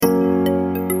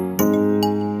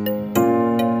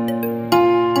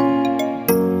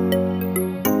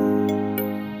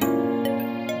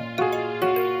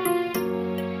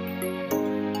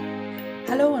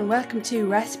welcome to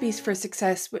Recipes for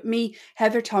Success with me,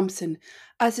 Heather Thompson.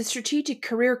 As a strategic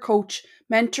career coach,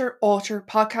 mentor, author,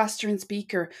 podcaster, and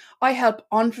speaker, I help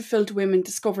unfulfilled women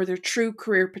discover their true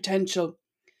career potential.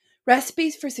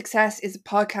 Recipes for Success is a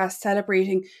podcast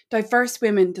celebrating diverse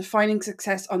women defining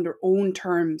success on their own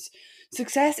terms.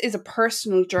 Success is a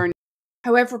personal journey.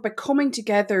 However, by coming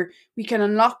together, we can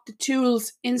unlock the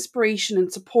tools, inspiration,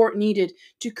 and support needed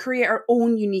to create our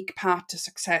own unique path to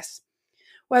success.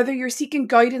 Whether you're seeking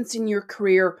guidance in your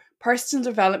career, personal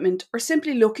development, or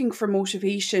simply looking for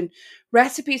motivation,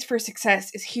 Recipes for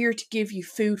Success is here to give you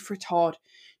food for thought.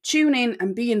 Tune in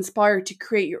and be inspired to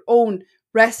create your own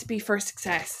recipe for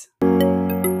success.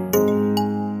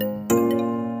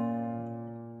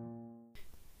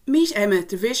 Meet Emma,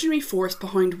 the visionary force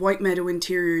behind White Meadow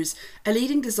Interiors, a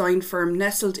leading design firm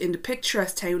nestled in the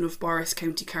picturesque town of Borris,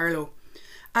 County Carlow.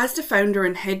 As the founder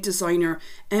and head designer,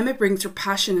 Emma brings her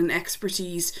passion and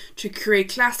expertise to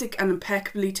create classic and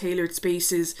impeccably tailored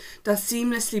spaces that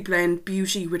seamlessly blend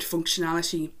beauty with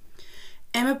functionality.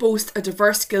 Emma boasts a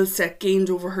diverse skill set gained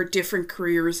over her different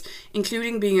careers,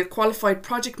 including being a qualified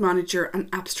project manager and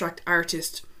abstract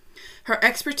artist. Her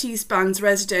expertise spans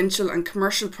residential and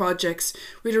commercial projects,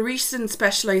 with a recent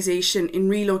specialisation in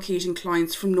relocating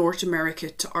clients from North America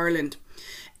to Ireland.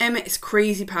 Emma is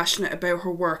crazy passionate about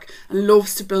her work and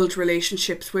loves to build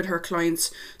relationships with her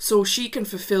clients so she can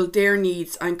fulfill their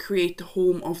needs and create the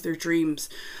home of their dreams.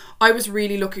 I was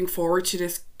really looking forward to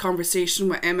this conversation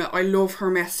with Emma. I love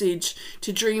her message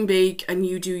to dream big and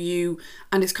you do you,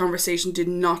 and this conversation did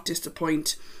not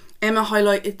disappoint. Emma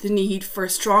highlighted the need for a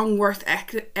strong work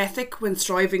ethic when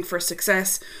striving for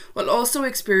success, while also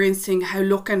experiencing how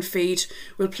luck and fate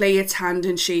will play its hand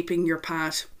in shaping your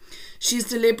path. She's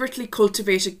deliberately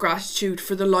cultivated gratitude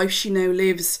for the life she now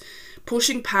lives,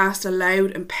 pushing past a loud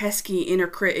and pesky inner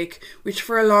critic, which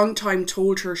for a long time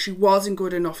told her she wasn't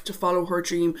good enough to follow her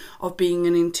dream of being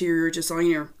an interior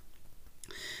designer.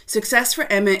 Success for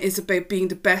Emma is about being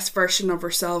the best version of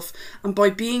herself, and by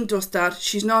being just that,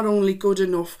 she's not only good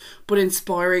enough, but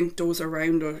inspiring those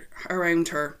around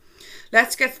her.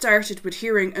 Let's get started with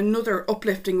hearing another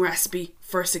uplifting recipe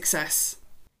for success.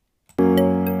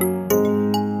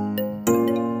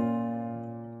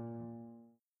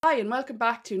 Hi, and welcome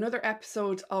back to another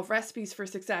episode of Recipes for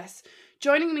Success.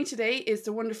 Joining me today is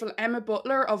the wonderful Emma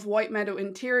Butler of White Meadow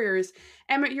Interiors.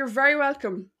 Emma, you're very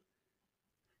welcome.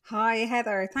 Hi,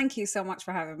 Heather. Thank you so much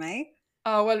for having me.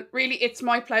 Oh, well, really, it's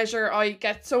my pleasure. I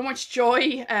get so much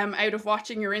joy out of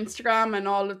watching your Instagram and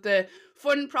all of the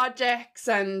fun projects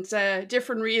and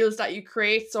different reels that you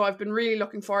create. So I've been really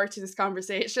looking forward to this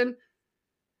conversation.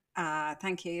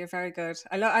 Thank you. You're very good.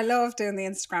 I love doing the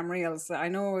Instagram reels. I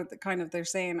know that kind of they're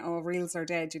saying, oh, reels are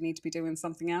dead. You need to be doing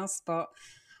something else. But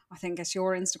I think it's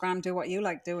your Instagram. Do what you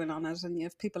like doing on it. And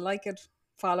if people like it,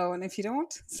 follow. And if you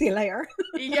don't, see you later.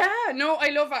 Yeah, no, I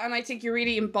love it. And I think you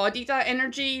really embody that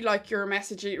energy. Like your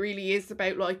message, it really is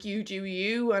about like you do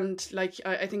you. And like,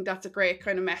 I think that's a great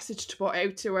kind of message to put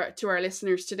out to our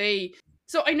listeners today.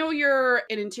 So I know you're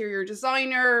an interior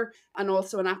designer and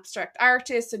also an abstract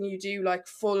artist, and you do like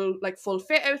full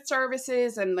fit out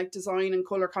services and like design and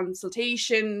color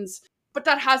consultations. But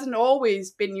that hasn't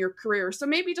always been your career. So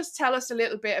maybe just tell us a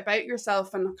little bit about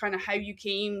yourself and kind of how you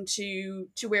came to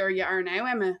where you are now,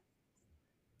 Emma.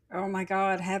 Oh my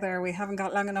God, Heather, we haven't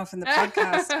got long enough in the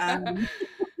podcast.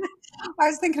 I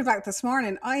was thinking about this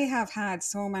morning. I have had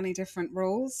so many different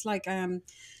roles.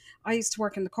 I used to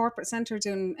work in the corporate centre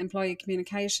doing employee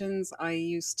communications. I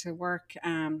used to work,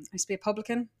 I used to be a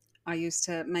publican. I used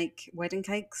to make wedding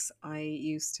cakes. I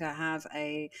used to have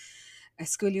a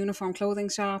school uniform clothing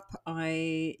shop.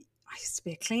 I used to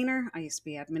be a cleaner. I used to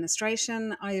be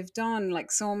administration. I've done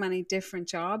like so many different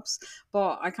jobs,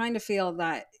 but I kind of feel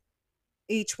that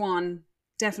each one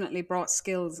definitely brought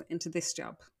skills into this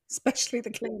job, especially the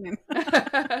cleaning.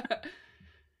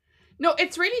 No,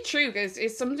 it's really true because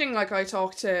it's something like I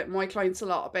talk to my clients a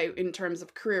lot about in terms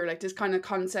of career, like this kind of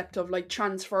concept of like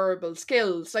transferable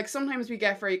skills. Like sometimes we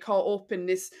get very caught up in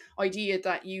this idea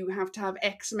that you have to have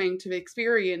X amount of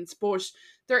experience, but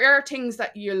there are things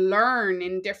that you learn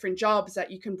in different jobs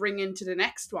that you can bring into the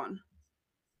next one.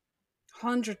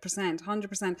 100%,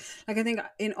 100%. Like I think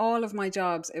in all of my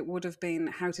jobs, it would have been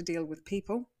how to deal with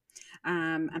people,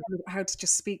 and how to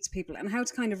just speak to people and how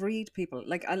to kind of read people.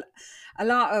 Like a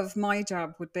lot of my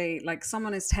job would be like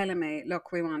someone is telling me,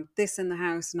 look, we want this in the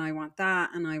house and I want that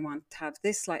and I want to have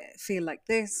this like feel like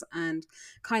this, and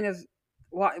kind of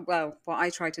what I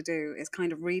try to do is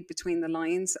kind of read between the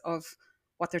lines of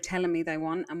what they're telling me they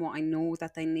want and what I know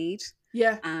that they need.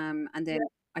 Yeah. And then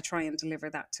I try and deliver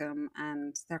that to them,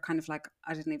 and they're kind of like,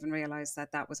 I didn't even realize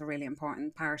that that was a really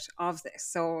important part of this.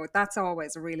 So that's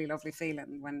always a really lovely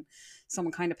feeling when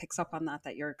someone kind of picks up on that,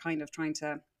 that you're kind of trying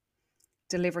to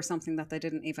deliver something that they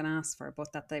didn't even ask for,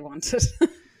 but that they wanted.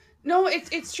 No,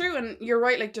 it's true, and you're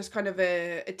right. Like, just kind of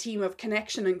a team of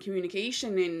connection and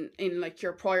communication in like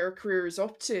your prior careers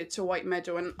up to White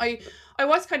Meadow, and I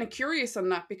was kind of curious on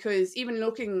that, because even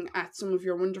looking at some of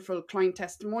your wonderful client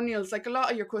testimonials, like a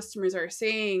lot of your customers are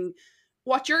saying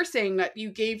what you're saying, that you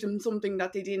gave them something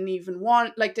that they didn't even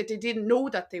want, like that they didn't know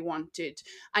that they wanted,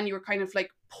 and you were kind of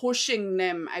like pushing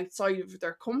them outside of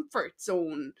their comfort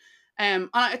zone. And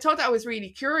I thought that was really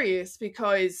curious,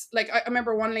 because, like, I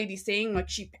remember one lady saying, like,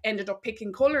 she ended up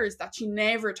picking colors that she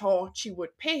never thought she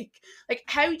would pick. Like,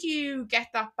 how do you get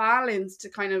that balance to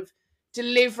kind of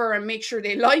deliver and make sure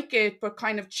they like it, but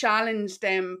kind of challenge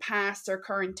them past their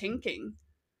current thinking?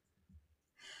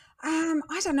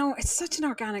 I don't know. It's such an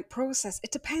organic process.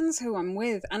 It depends who I'm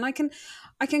with, and I can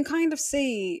kind of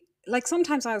see. Like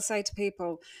sometimes I'll say to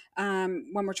people,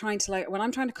 when we're trying to like when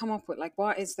I'm trying to come up with like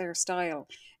what is their style,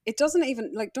 it doesn't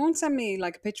even like don't send me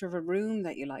like a picture of a room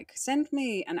that you like. Send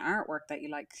me an artwork that you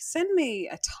like. Send me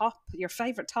a top, your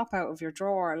favorite top out of your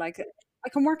drawer. Like I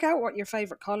can work out what your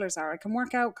favorite colors are. I can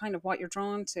work out kind of what you're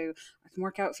drawn to. I can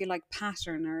work out if you like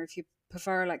pattern or if you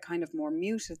prefer like kind of more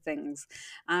muted things.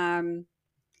 Um,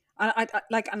 I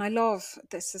like, and I love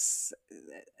this is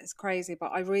it's crazy,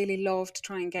 but I really love to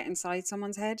try and get inside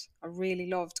someone's head. I really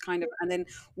loved kind of, and then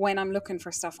when I'm looking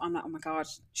for stuff, I'm like, oh my god,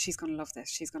 she's gonna love this,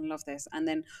 she's gonna love this, and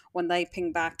then when they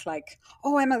ping back like,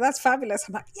 oh Emma, that's fabulous,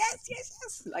 I'm like, yes, yes,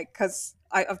 yes, like because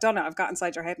I've done it, I've got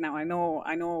inside your head now. I know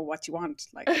what you want.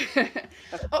 Like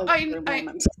that's a Oh, breakthrough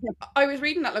moment. I was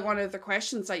reading that, like, one of the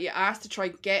questions that you ask to try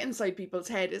and get inside people's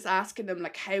head is asking them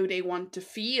like how they want to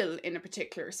feel in a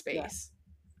particular Yeah, space.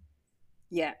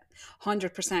 yeah,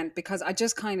 100%. Because I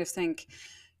just kind of think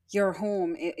your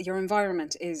home, your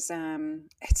environment is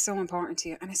it's so important to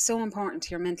you, and it's so important to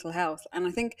your mental health. And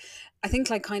I think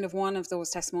like kind of one of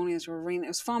those testimonials we were reading, it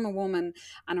was from a woman,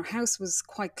 and her house was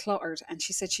quite cluttered, and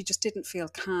she said she just didn't feel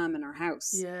calm in her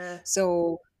house. Yeah.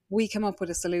 So we came up with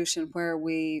a solution where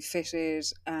we fitted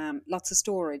lots of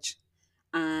storage,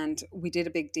 and we did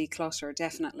a big declutter,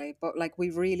 definitely, but like we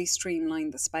really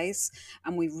streamlined the space,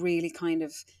 and we really kind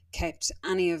of kept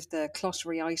any of the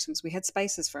cluttery items. We had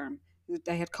spaces for them,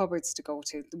 they had cupboards to go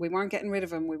to. We weren't getting rid of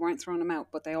them, we weren't throwing them out,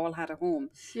 but they all had a home.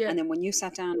 Yeah. And then when you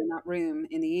sat down in that room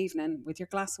in the evening with your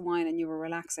glass of wine and you were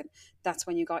relaxing, that's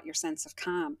when you got your sense of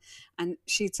calm. And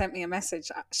she'd sent me a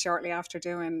message shortly after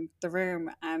doing the room,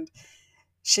 and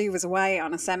she was away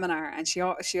on a seminar, and she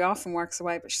often works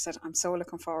away, but she said, I'm so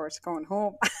looking forward to going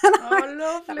home. And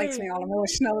Oh, that makes me lovely. all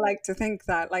emotional, like to think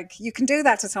that like you can do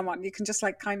that to someone. You can just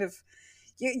like kind of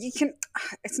you can,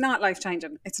 it's not life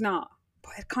changing, it's not,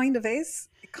 but it kind of is.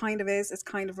 It kind of is. It's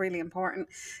kind of really important,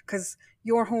 because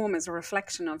your home is a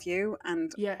reflection of you,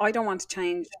 and Yeah. I don't want to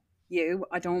change you,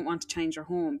 I don't want to change your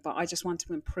home, but I just want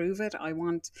to improve it. I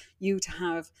want you to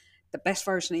have the best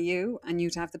version of you, and you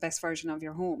to have the best version of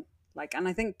your home. Like, and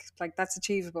I think like that's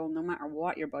achievable no matter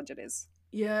what your budget is.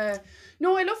 Yeah.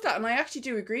 No, I love that. And I actually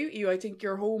do agree with you. I think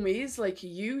your home is like a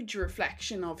huge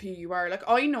reflection of who you are. Like,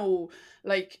 I know,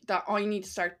 like, that I need to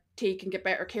start taking get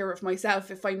better care of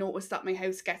myself if I notice that my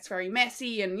house gets very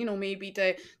messy, and maybe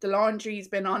the laundry's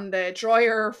been on the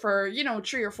dryer for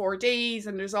 3 or 4 days,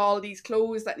 and there's all these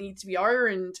clothes that need to be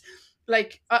ironed.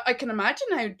 Like, I can imagine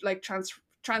how like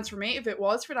transformative it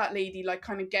was for that lady, like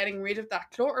kind of getting rid of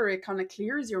that clutter. It kind of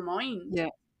clears your mind. Yeah.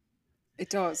 It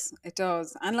does. It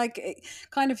does. And like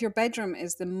kind of your bedroom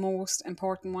is the most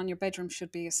important one. Your bedroom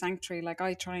should be a sanctuary. Like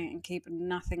I try and keep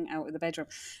nothing out of the bedroom.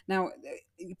 Now,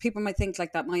 people might think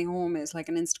like that my home is like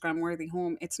an Instagram worthy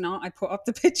home. It's not. I put up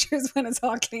the pictures when it's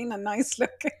all clean and nice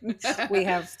looking. We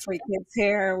have 3 kids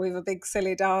here. We have a big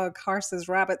silly dog, horses,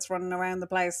 rabbits running around the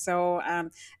place. So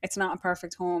it's not a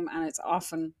perfect home, and it's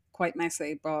often quite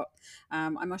messy, but I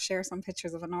must share some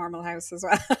pictures of a normal house as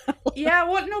well. Yeah,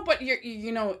 well, no, but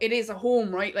it is a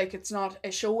home, right? Like, it's not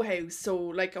a show house, so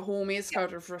like a home is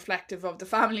kind of reflective of the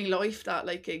family life that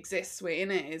like exists within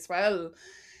it as well.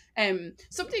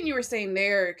 Something you were saying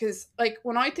there, because like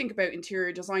when I think about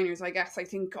interior designers, I guess I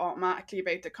think automatically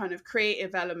about the kind of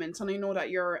creative element, and I know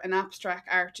that you're an abstract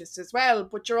artist as well,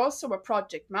 but you're also a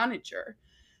project manager.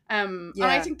 And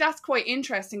I Yeah. think that's quite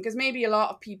interesting, because maybe a lot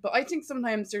of people, I think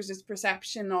sometimes there's this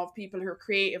perception of people who are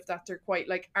creative that they're quite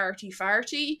like arty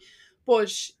farty,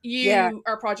 but Yeah. you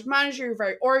are a project manager, you're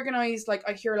very organized. Like,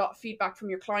 I hear a lot of feedback from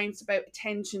your clients about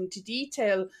attention to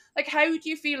detail. Like, how do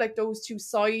you feel like those two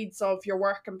sides of your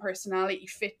work and personality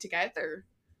fit together?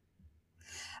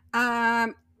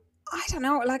 Um, I don't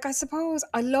know. Like, I suppose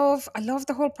I love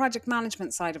the whole project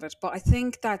management side of it, but I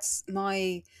think that's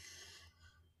my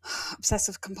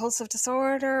obsessive compulsive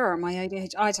disorder or my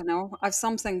ADHD. I don't know. I've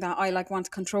something that I like want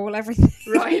to control everything.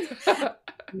 Right.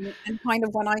 And kind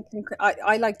of when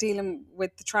I like dealing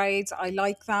with the trades. I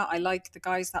like that. I like the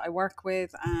guys that I work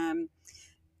with.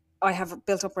 I have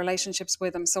built up relationships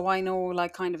with them, so I know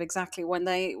like kind of exactly when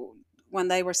they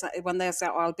say,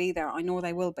 oh, I'll be there, I know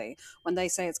they will be. When they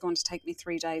say it's going to take me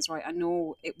 3 days, right, I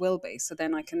know it will be. So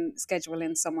then I can schedule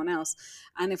in someone else.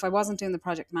 And if I wasn't doing the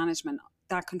project management,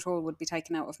 that control would be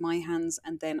taken out of my hands,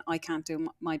 and then I can't do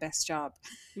my best job.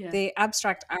 Yeah. The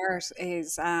abstract art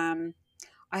is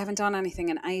I haven't done anything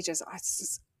in ages.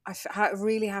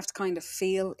 Really have to kind of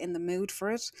feel in the mood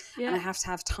for it, and I Yeah. have to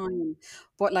have time.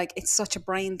 But like, it's such a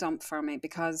brain dump for me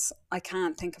because I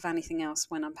can't think of anything else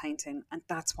when I'm painting, and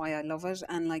that's why I love it.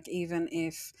 And like, even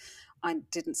if I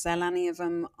didn't sell any of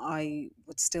them, I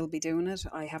would still be doing it.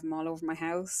 I have them all over my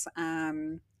house.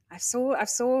 I've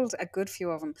sold a good few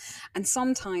of them, and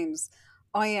sometimes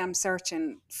I am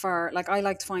searching for, like, I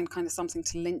like to find kind of something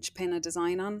to linchpin a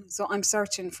design on. So I'm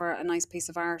searching for a nice piece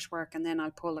of artwork, and then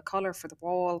I'll pull a colour for the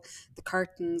wall, the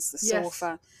curtains, the Yes.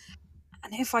 sofa.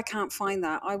 And if I can't find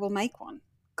that, I will make one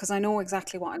because I know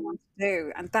exactly what I want to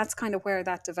do. And that's kind of where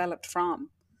that developed from.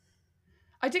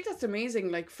 I think that's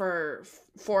amazing, like for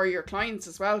your clients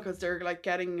as well, because they're like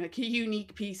getting like a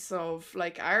unique piece of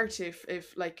like art, if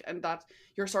like, and that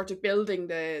you're sort of building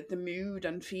the mood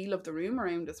and feel of the room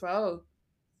around as well.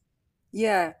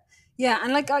 Yeah. Yeah.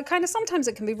 And like, I kind of sometimes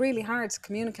it can be really hard to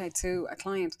communicate to a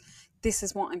client, this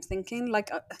is what I'm thinking. Like,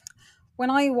 when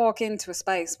I walk into a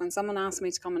space, when someone asks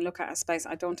me to come and look at a space,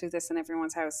 I don't do this in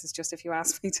everyone's house. It's just if you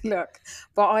ask me to look.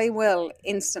 But I will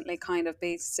instantly kind of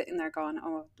be sitting there going,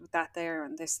 oh, that there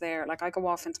and this there. Like, I go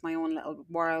off into my own little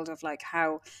world of like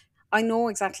how I know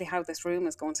exactly how this room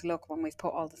is going to look when we've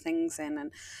put all the things in, and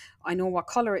I know what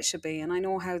color it should be, and I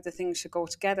know how the things should go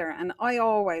together. And I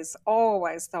always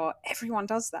thought everyone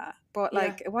does that. But Yeah.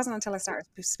 like, it wasn't until I started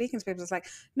speaking to people, it's like,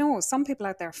 no, some people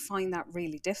out there find that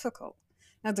really difficult.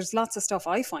 Now, there's lots of stuff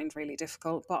I find really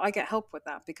difficult, but I get help with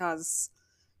that because,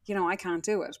 I can't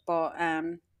do it. But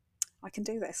I can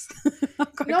do this. I'm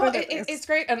quite No, good at it's this.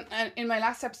 great. And in my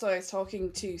last episode, I was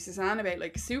talking to Suzanne about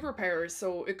like superpowers.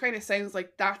 So it kind of sounds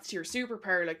like that's your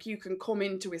superpower. Like you can come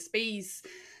into a space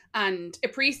and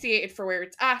appreciate it for where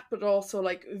it's at, but also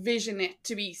like vision it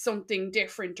to be something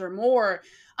different or more.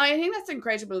 I think that's an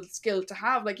incredible skill to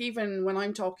have. Like even when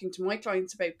I'm talking to my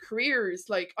clients about careers,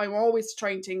 like I'm always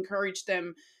trying to encourage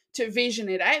them to vision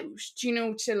it out,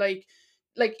 to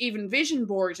like even vision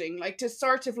boarding, like to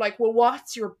sort of like, well,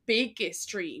 what's your biggest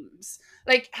dreams?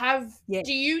 Like have Yeah,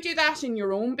 do you do that in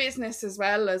your own business as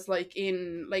well as like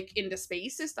in the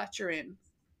spaces that you're in?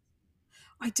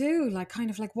 I do. Like, kind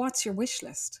of like, what's your wish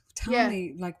list? Tell Yeah.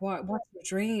 me, like, what's your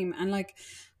dream? And like,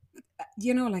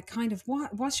 like, kind of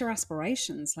what's your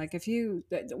aspirations? Like, if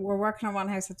we're working on one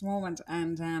house at the moment,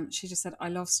 and she just said, I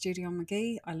love Studio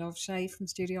McGee. I love Shay from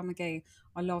Studio McGee.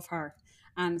 I love her.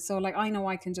 And so, like, I know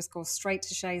I can just go straight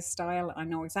to Shay's style. I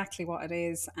know exactly what it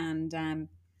is. And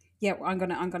yeah, I'm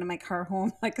gonna make her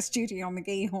home like a Studio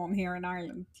McGee home here in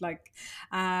Ireland. Like,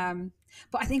 um,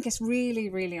 but I think it's really,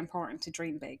 really important to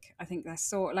dream big. I think that's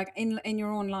so, like, in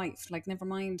your own life, like, never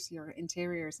mind your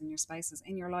interiors and your spaces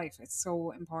in your life. It's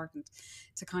so important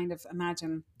to kind of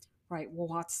imagine, right, well,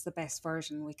 what's the best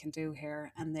version we can do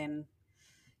here? And then,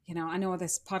 I know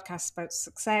this podcast is about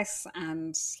success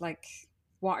and like,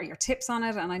 what are your tips on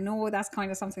it? And I know that's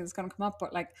kind of something that's going to come up,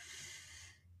 but like,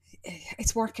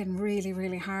 it's working really,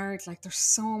 really hard. Like, there's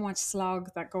so much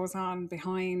slog that goes on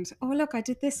behind, oh, look, I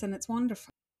did this and it's wonderful.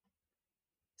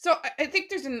 So I think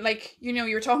there's an like,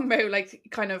 you're talking about like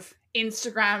kind of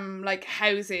Instagram like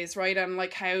houses, right? And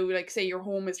like how like say your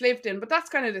home is lived in, but that's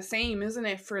kind of the same, isn't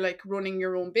it, for like running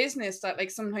your own business, that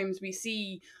like sometimes we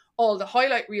see all the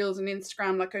highlight reels on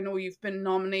Instagram. Like I know you've been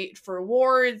nominated for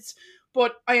awards,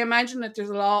 but I imagine that there's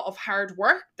a lot of hard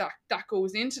work that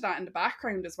goes into that in the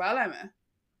background as well, Emma.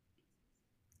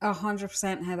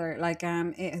 100%, Heather. Like,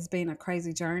 it has been a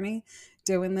crazy journey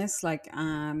doing this. Like,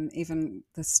 even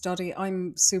the study,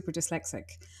 I'm super dyslexic,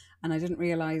 and I didn't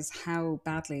realize how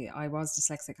badly I was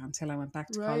dyslexic until I went back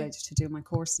to Right. college to do my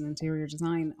course in interior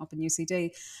design up in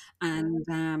UCD.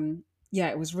 And yeah,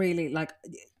 it was really like,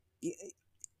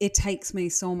 it takes me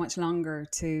so much longer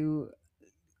to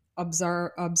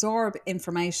absorb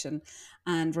information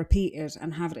and repeat it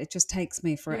and have it. It just takes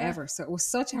me Yeah. forever. So it was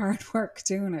such hard work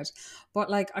doing it.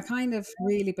 But like, I kind of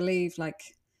really believe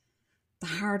like the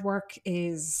hard work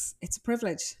it's a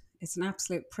privilege. It's an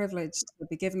absolute privilege to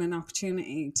be given an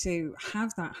opportunity to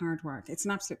have that hard work. It's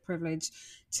an absolute privilege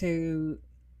to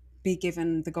be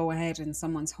given the go ahead in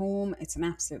someone's home. It's an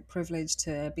absolute privilege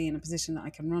to be in a position that I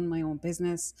can run my own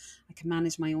business. I can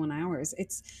manage my own hours.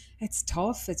 It's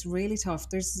tough. It's really tough.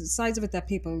 There's sides of it that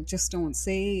people just don't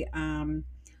see.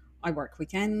 I work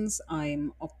weekends.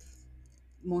 I'm up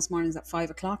most mornings at 5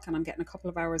 o'clock, and I'm getting a couple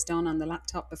of hours done on the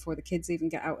laptop before the kids even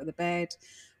get out of the bed.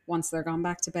 Once they're gone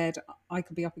back to bed, I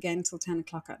could be up again till 10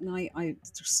 o'clock at night. There's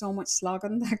so much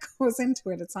slogging that goes into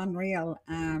it. It's unreal.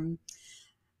 And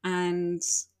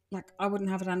like, I wouldn't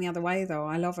have it any other way though.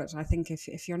 I love it. I think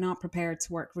if you're not prepared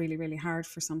to work really, really hard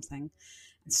for something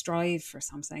and strive for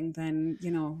something, then,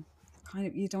 kind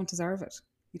of, you don't deserve it.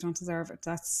 You don't deserve it.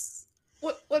 That's,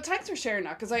 Well, thanks for sharing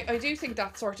that, because I do think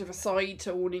that's sort of a side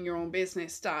to owning your own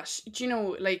business that,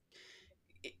 like,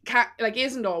 like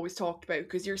isn't always talked about,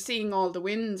 because you're seeing all the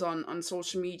wins on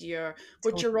social media,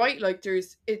 but you're totally. right, like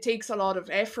it takes a lot of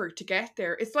effort to get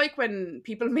there. It's like when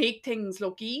people make things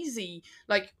look easy,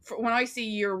 like when I see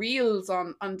your reels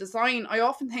on design, I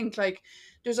often think like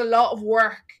there's a lot of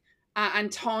work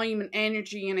and time and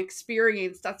energy and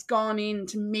experience that's gone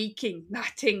into making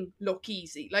that thing look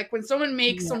easy. Like when someone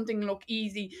makes Yeah. something look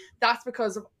easy, that's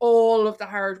because of all of the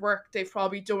hard work they've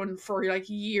probably done for like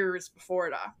years before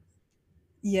that.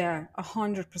 Yeah,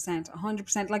 100%,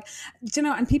 100%. Like,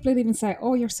 and people would even say,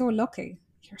 "Oh, you're so lucky.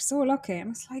 You're so lucky."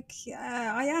 And it's like,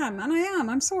 yeah, I am, and I am.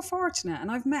 I'm so fortunate, and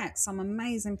I've met some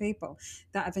amazing people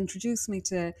that have introduced me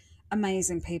to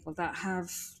amazing people that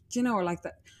have, like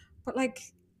that. But like,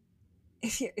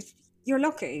 if you're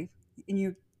lucky,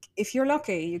 and if you're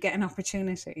lucky, you get an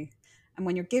opportunity, and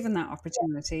when you're given that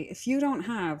opportunity, if you don't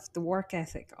have the work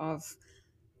ethic of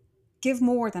give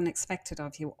more than expected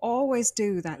of you. Always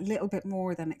do that little bit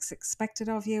more than it's expected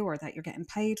of you or that you're getting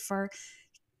paid for.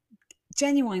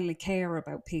 Genuinely care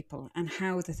about people and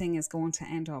how the thing is going to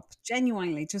end up.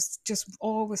 Genuinely, just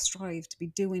always strive to be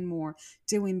doing more,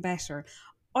 doing better.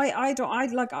 I don't I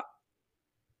like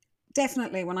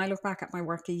definitely when I look back at my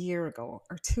work a year ago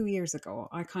or 2 years ago,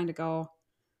 I kind of go,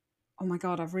 oh my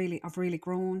god, I've really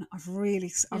grown, I've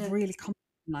Yeah. really come,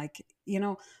 like,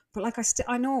 but like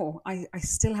I know I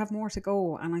still have more to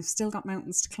go, and I've still got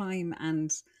mountains to climb, and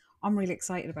I'm really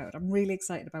excited about it. I'm really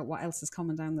excited about what else is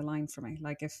coming down the line for me,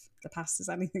 like if the past is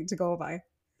anything to go by.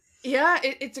 Yeah,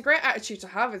 it's a great attitude to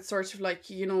have. It's sort of like,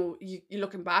 you're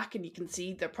looking back and you can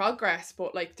see the progress,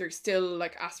 but like there's still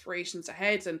like aspirations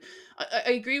ahead. And I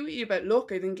agree with you about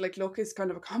luck. I think like luck is kind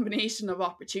of a combination of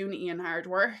opportunity and hard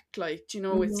work. Like,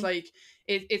 it's Hmm. like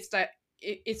it's that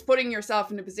it's putting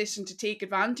yourself in a position to take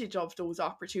advantage of those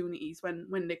opportunities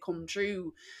when they come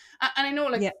true. And I know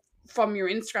like Yeah. from your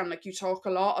Instagram, like you talk a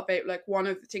lot about like one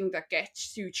of the things that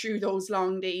gets you through those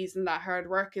long days and that hard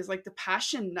work is like the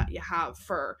passion that you have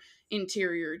for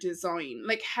interior design.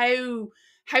 Like how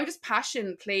does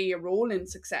passion play a role in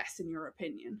success in your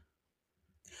opinion?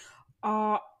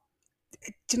 uh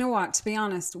do you know what, to be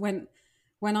honest, when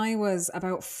I was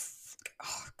about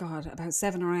oh god, about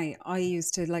 7 or 8, I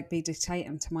used to like be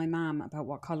dictating to my mum about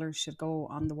what colors should go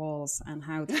on the walls and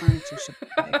how the furniture should be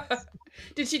placed.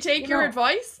 Did she take you your know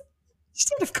advice? she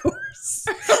did, of course.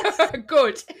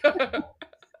 Good.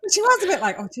 She was a bit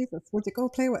like, "Oh Jesus, would you go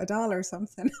play with a doll or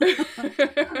something?"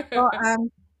 But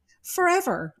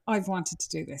forever, I've wanted to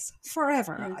do this.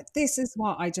 Forever, Yeah. this is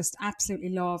what I just absolutely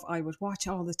love. I would watch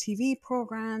all the TV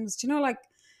programs. Do you know, like,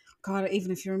 God, even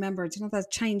if you remember, do you know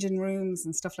that changing rooms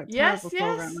and stuff, like terrible Yes, yes.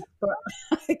 programs? But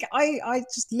like, I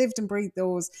just lived and breathed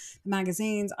those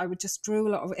magazines. I would just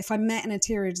drool. If I met an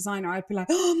interior designer, I'd be like,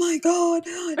 "Oh my God,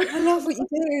 I love what you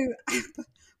do."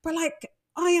 But like,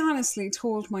 I honestly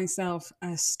told myself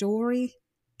a story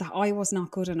that I was not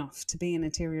good enough to be an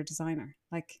interior designer.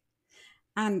 Like,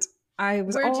 and I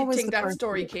was Where do you always think the that person.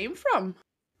 story came from?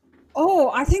 Oh,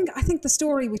 I think the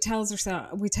story we tell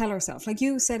ourselves. Like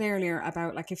you said earlier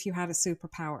about like if you had a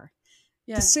superpower.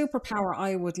 The Yeah. superpower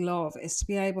I would love is to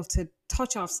be able to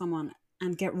touch off someone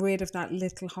and get rid of that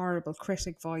little horrible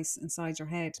critic voice inside your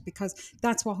head, because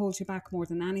that's what holds you back more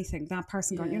than anything. That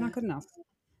person going, "You're Yeah. not good enough.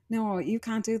 No, you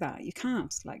can't do that. You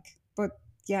can't." Like, but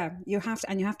yeah, you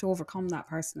have to overcome that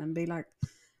person and be like,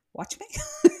 "Watch me,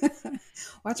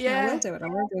 watch me. I will Yeah. do it. I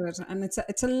will do it." And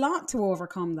it's a lot to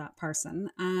overcome that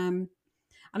person. And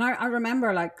I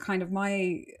remember like kind of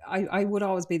I would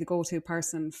always be the go-to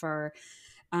person for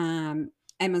um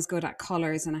Emma's good at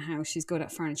colours in a house. She's good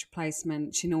at furniture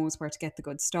placement. She knows where to get the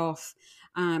good stuff.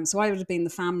 So I would have been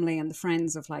the family and the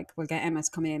friends of like, we'll get Emma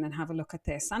to come in and have a look at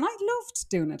this. And I loved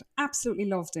doing it. Absolutely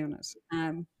loved doing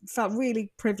it. Felt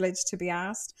really privileged to be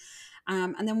asked.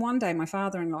 And then one day, my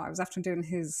father-in-law, I was after doing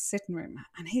his sitting room,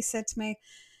 and he said to me,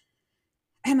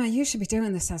 Emma, you should be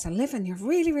doing this as a living. You're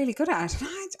really, really good at it. And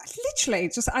I literally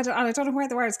just, I don't know where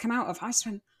the words come out of. I just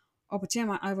went, oh, but Jim,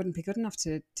 I wouldn't be good enough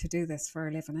to do this for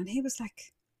a living. And he was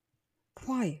like,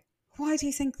 why? Why do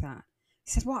you think that?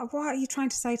 He said, what are you trying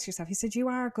to say to yourself? He said, you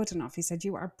are good enough. He said,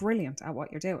 you are brilliant at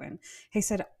what you're doing. He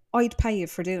said, I'd pay you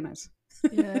for doing it.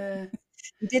 Yeah.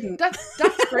 He didn't. That's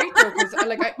great though, because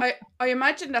I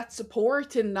imagine that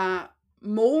support in that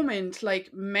moment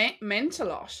like meant a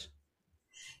lot.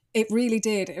 It really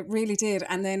did. It really did.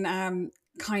 And then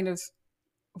kind of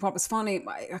what was funny,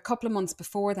 a couple of months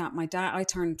before that, I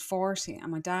turned 40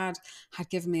 and my dad had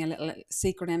given me a little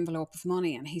secret envelope of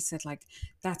money. And he said, like,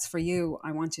 that's for you.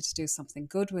 I want you to do something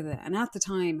good with it. And at the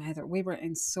time, Heather, we were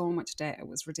in so much debt. It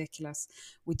was ridiculous.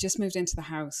 We just moved into the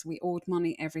house. We owed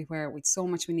money everywhere. We'd so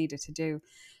much we needed to do.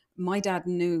 My dad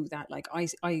knew that, like,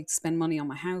 I spend money on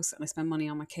my house and I spend money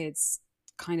on my kids.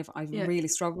 I Yeah. really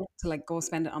struggled to like go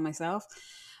spend it on myself.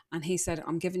 And he said,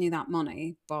 I'm giving you that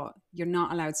money, but you're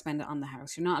not allowed to spend it on the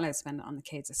house. You're not allowed to spend it on the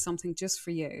kids. It's something just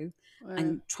for you, Wow.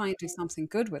 and try and do something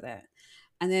good with it.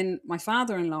 And then my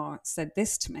father-in-law said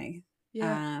this to me.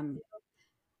 Yeah.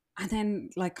 And then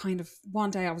like kind of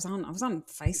one day I was on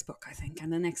Facebook, I think.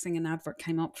 And the next thing an advert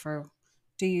came up for,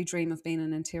 do you dream of being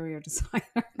an interior designer?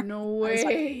 No I was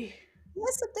like, way.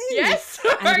 yes, I do. Yes.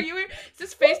 And Are you? Is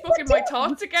this Facebook in my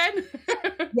thoughts again?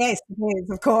 yes, it is,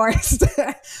 of course.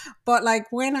 But like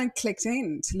when I clicked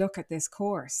in to look at this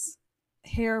course,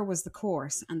 here was the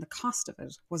course, and the cost of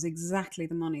it was exactly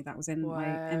the money that was in my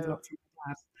Wow. envelope from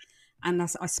my dad. And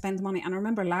I spent the money. And I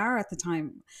remember Lara at the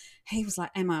time, he was like,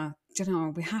 Emma, do you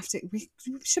know, we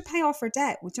should pay off our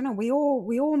debt. Do you know, we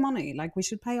owe money. Like, we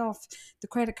should pay off the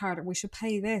credit card, or we should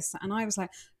pay this. And I was like,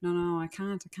 no, I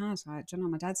can't. Do you know,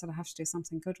 my dad said I have to do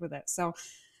something good with it. So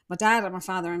my dad and my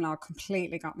father-in-law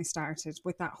completely got me started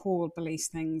with that whole belief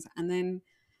things. And then,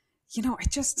 you know, it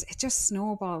just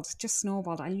snowballed. It just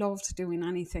snowballed. I loved doing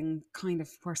anything kind of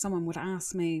where someone would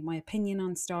ask me my opinion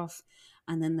on stuff,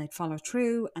 and then they'd follow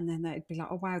through, and then they'd be like,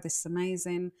 oh wow, this is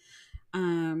amazing.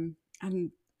 And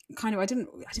kind of, I didn't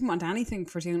want anything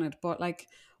for doing it, but like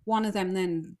one of them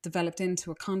then developed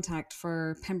into a contact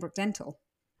for Pembroke Dental.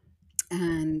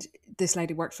 And this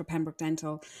lady worked for Pembroke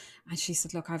Dental, and she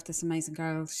said, look, I have this amazing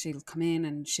girl. She'll come in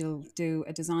and she'll do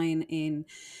a design in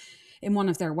one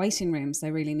of their waiting rooms. They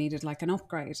really needed like an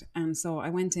upgrade. And so I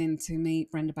went in to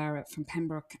meet Brenda Barrett from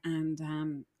Pembroke. And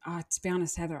to be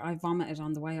honest, Heather, I vomited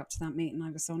on the way up to that meeting. I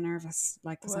was so nervous,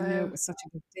 like, because I knew it Wow. was such a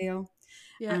big deal.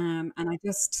 Yeah. And I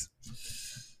just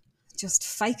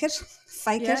fake it,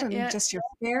 Yeah. and Yeah. just, you're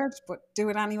scared, but do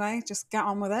it anyway. Just get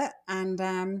on with it. And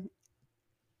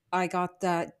I got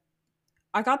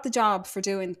the job for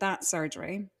doing that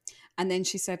surgery. And then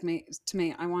she said to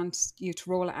me, I want you to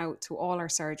roll it out to all our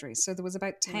surgeries. So there was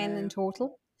about 10 in Wow.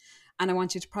 total. And I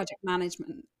want you to project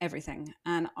management everything.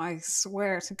 And I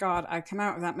swear to God, I came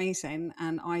out of that meeting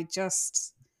and I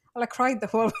cried the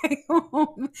whole way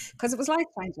home, because it was life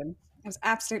changing. It was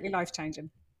absolutely life changing.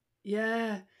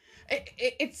 Yeah.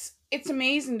 It's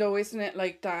amazing though, isn't it?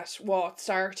 Like that what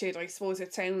started, I suppose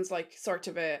it sounds like sort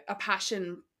of a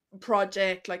passion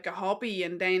project, like a hobby,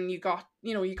 and then you got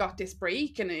this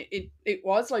break and it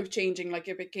was life changing, like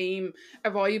it became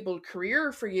a viable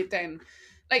career for you then.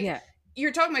 Like Yeah.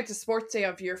 you're talking about the sports day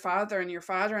of your father and your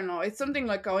father-in-law. It's something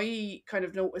like I kind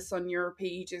of noticed on your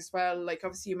page as well. Like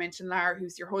obviously you mentioned Lara,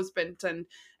 who's your husband,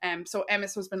 and so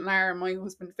Emma's husband Lara and my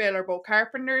husband Phil are both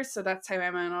carpenters, so that's how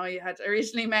Emma and I had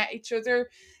originally met each other.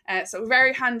 So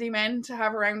very handy men to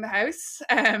have around the house.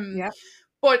 Yeah.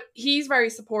 But he's very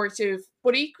supportive.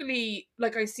 But equally,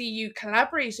 like I see you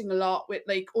collaborating a lot with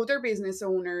like other business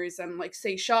owners and like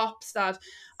say shops that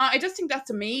I just think that's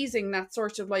amazing. That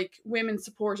sort of like women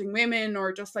supporting women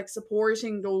or just like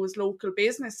supporting those local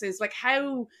businesses. Like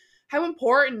how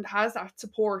important has that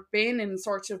support been in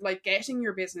sort of like getting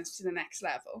your business to the next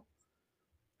level?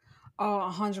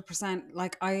 Oh, 100%.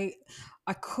 Like I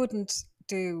couldn't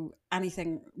do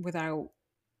anything without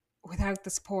the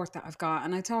support that I've got.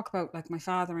 And I talk about like my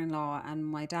father-in-law and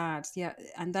my dad. Yeah,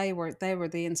 and they were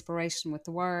the inspiration with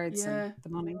the words and Yeah. the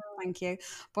money. Thank you.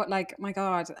 But like, my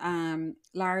God,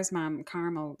 Lara's mum,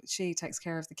 Carmel, she takes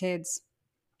care of the kids.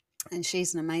 And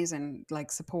she's an amazing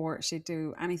like support. She'd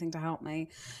do anything to help me.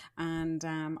 And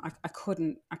I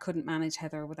couldn't manage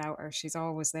Heather without her. She's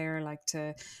always there, like,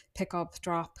 to pick up,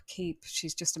 drop, keep.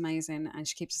 She's just amazing, and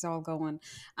she keeps us all going.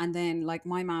 And then like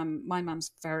my mum's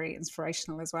very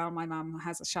inspirational as well. My mum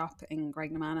has a shop in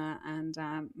Graignamanagh, and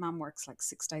mum works like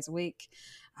 6 days a week.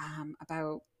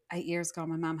 About 8 years ago,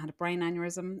 my mum had a brain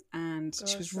aneurysm, and she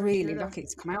God, was sorry to really hear that. lucky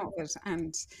to come out of it.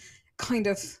 And kind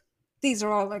of these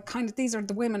are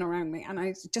the women around me, and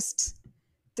I just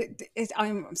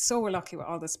I'm so lucky with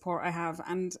all the support I have.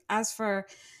 And as for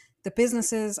the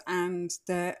businesses and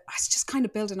it's just kind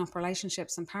of building up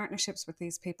relationships and partnerships with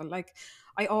these people. Like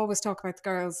I always talk about the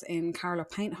girls in Carlow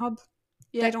Paint Hub.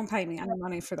 They Yeah, don't pay me any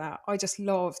money for that. I just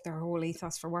love their whole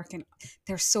ethos for working.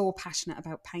 They're so passionate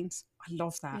about paint. I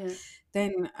love that. yeah,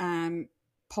 Then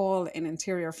Paul in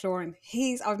interior flooring.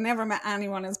 I've never met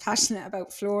anyone as passionate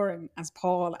about flooring as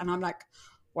Paul. And I'm like,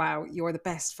 wow, you're the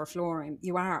best for flooring.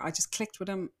 You are. I just clicked with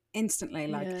him instantly.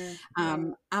 Like yeah,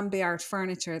 Ambiart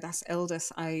Furniture, that's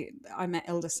Ildis. I met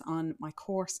Ildis on my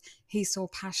course. He's so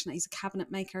passionate. He's a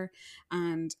cabinet maker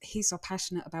and he's so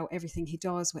passionate about everything he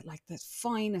does with like the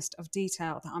finest of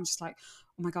detail that I'm just like,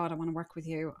 oh my God, I want to work with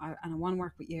you. And I want to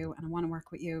work with you and I want to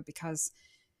work with you because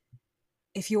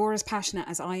if you're as passionate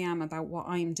as I am about what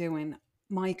I'm doing,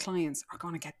 my clients are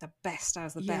going to get the best out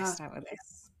of the yeah. best out of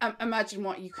this. Imagine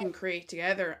what you can create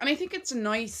together. And I think it's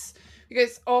nice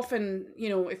because often,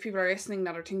 if people are listening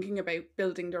that are thinking about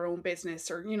building their own business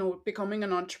or, becoming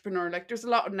an entrepreneur, like there's a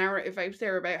lot of narrative out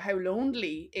there about how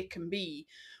lonely it can be.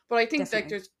 But I think like Definitely.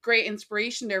 there's great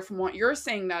inspiration there from what you're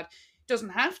saying that it doesn't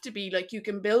have to be like you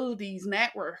can build these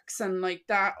networks and like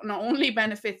that not only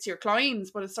benefits your clients,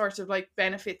 but it sort of like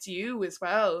benefits you as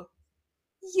well.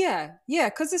 Yeah, yeah,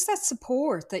 because it's that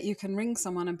support that you can ring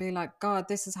someone and be like, God,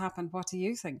 this has happened. What do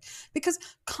you think? Because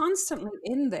constantly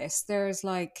in this, there's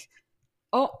like,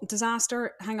 oh,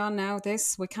 disaster, hang on now,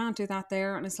 this, we can't do that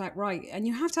there. And it's like, right. And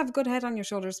you have to have a good head on your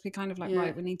shoulders to be kind of like, Yeah.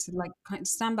 right, we need to like kind of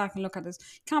stand back and look at this.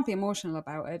 You can't be emotional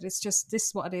about it. It's just, this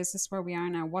is what it is. This is where we are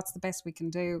now. What's the best we can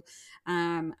do?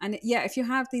 And yeah, if you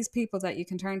have these people that you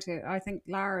can turn to, I think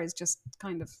Lara is just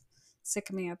kind of sick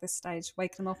of me at this stage,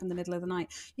 waking them up in the middle of the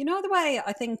night. You know, the way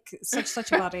I think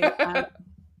such a body,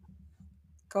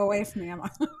 go away from me, Emma.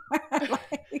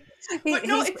 Like, But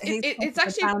no, he's it's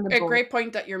actually down the a boat. great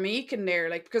point that you're making there,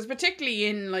 like because particularly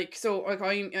in like so like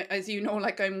I'm as you know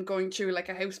like I'm going through like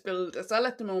a house build as well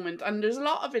at the moment, and there's a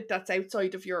lot of it that's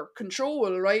outside of your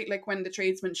control, right? Like when the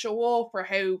tradesmen show up or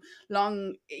how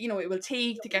long it will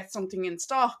take to get something in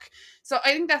stock. So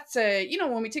I think that's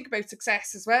when we think about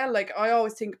success as well, like I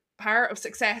always think part of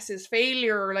success is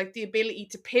failure, or like the ability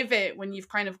to pivot when you've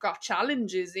kind of got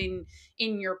challenges in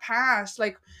your past.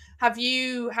 Like have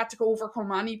you had to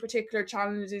overcome any particular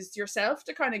challenges yourself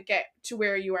to kind of get to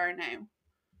where you are now?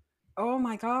 Oh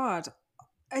my God.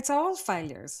 It's all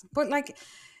failures. But like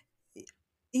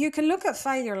you can look at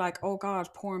failure like, oh God,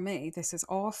 poor me, this is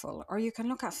awful. Or you can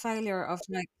look at failure of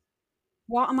like,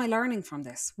 what am I learning from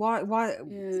this? Yeah,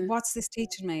 What's this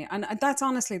teaching me? And that's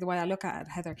honestly the way I look at it,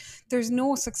 Heather. There's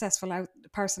no successful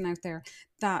person out there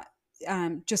that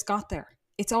just got there.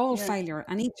 It's all yeah, failure,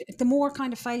 and the more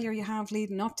kind of failure you have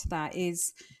leading up to that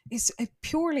is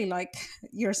purely like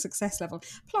your success level.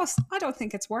 Plus, I don't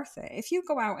think it's worth it if you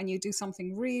go out and you do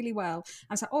something really well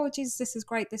and say, "Oh, Jesus, this is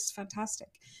great, this is fantastic."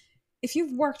 If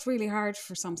you've worked really hard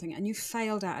for something and you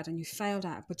failed at it and you failed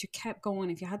at it, but you kept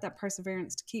going, if you had that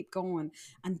perseverance to keep going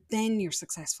and then you're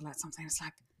successful at something, it's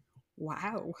like,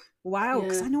 wow, wow.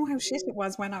 Because yeah. I know how shit it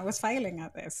was when I was failing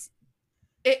at this.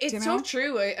 Do you It's so know?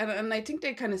 true, and I think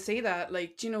they kind of say that,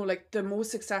 like like the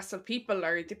most successful people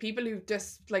are the people who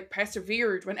just like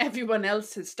persevered when everyone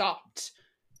else has stopped.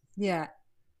 Yeah,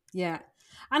 yeah.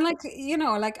 And like,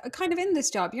 like kind of in this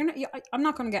job, I'm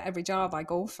not going to get every job I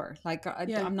go for. Like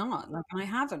Yeah. I'm not, like I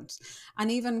haven't.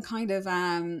 And even kind of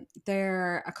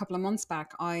there a couple of months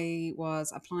back, I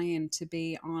was applying to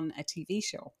be on a TV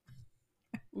show.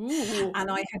 Ooh.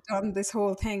 And I had done this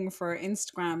whole thing for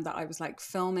Instagram that I was like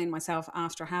filming myself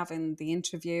after having the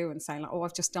interview and saying like, "Oh,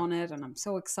 I've just done it, and I'm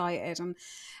so excited." And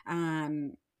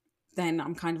um, then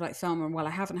I'm kind of like filming. Well,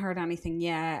 I haven't heard anything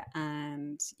yet,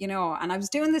 and and I was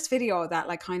doing this video that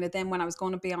like kind of then when I was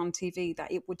going to be on TV,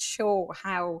 that it would show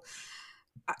how.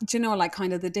 Like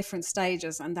kind of the different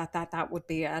stages, and that would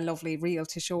be a lovely reel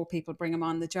to show people, bring them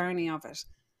on the journey of it.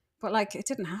 But like it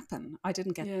didn't happen.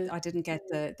 Yeah. I didn't get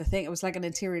the thing. It was like an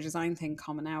interior design thing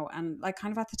coming out, and like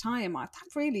kind of at the time, that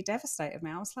really devastated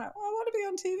me. I was like, oh, I want to be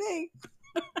on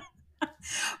TV.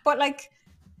 But like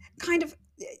kind of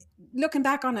looking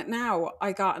back on it now,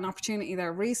 I got an opportunity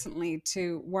there recently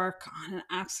to work on an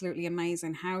absolutely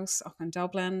amazing house up in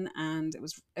Dublin, and it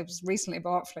was recently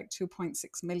bought for like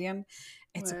 2.6 million.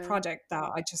 It's a Wow. project that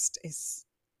I just is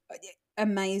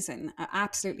amazing,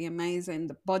 absolutely amazing.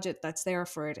 The budget that's there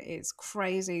for it is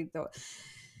crazy.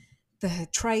 The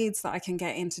trades that I can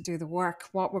get in to do the work,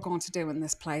 what we're going to do in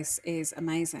this place is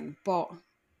amazing. But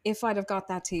if I'd have got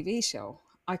that TV show,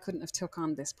 I couldn't have took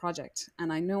on this project.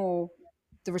 And I know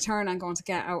the return I'm going to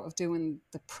get out of doing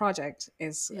the project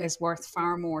is Yeah. is worth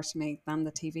far more to me than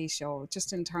the TV show,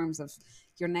 just in terms of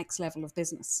your next level of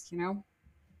business, you know?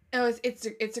 Oh,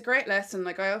 it's a great lesson.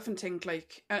 Like I often think,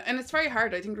 like, and it's very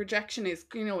hard. I think rejection is,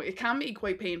 it can be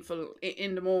quite painful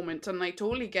in the moment, and I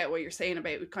totally get what you're saying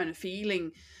about kind of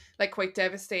feeling like quite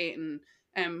devastating.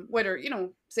 Whether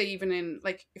say even in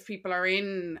like if people are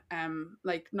in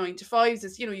like 9 to 5s,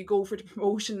 is you go for the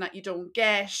promotion that you don't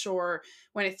get, or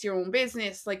when it's your own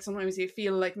business, like sometimes you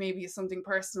feel like maybe it's something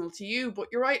personal to you. But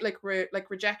you're right, like like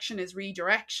rejection is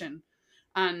redirection,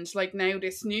 and like now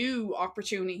this new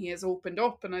opportunity has opened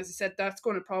up, and as I said, that's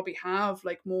going to probably have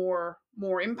like more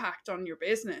impact on your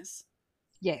business.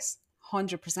 Yes,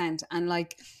 100%. And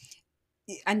like,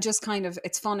 and just kind of,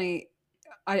 it's funny.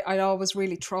 I always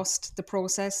really trust the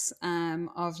process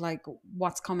of like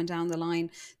what's coming down the line,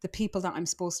 the people that I'm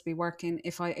supposed to be working.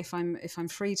 If I'm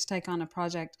free to take on a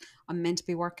project, I'm meant to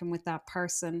be working with that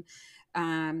person.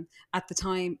 At the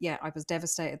time, yeah, I was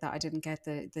devastated that I didn't get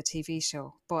the TV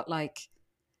show, but like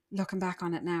looking back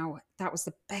on it now, that was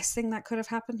the best thing that could have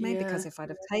happened to me, Yeah. because if I'd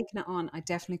have taken it on, I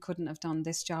definitely couldn't have done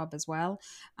this job as well.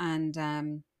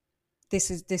 And this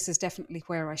is definitely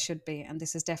where I should be, and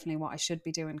this is definitely what I should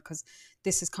be doing, because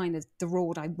this is kind of the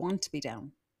road I want to be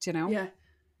down. Do you know? Yeah.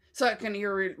 So that kind of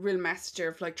your real message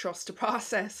of like trust the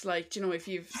process. Like, if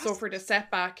you've Yes. suffered a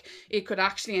setback, it could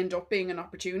actually end up being an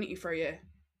opportunity for you.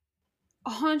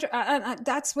 100, and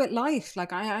that's with life.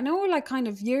 Like I know, like kind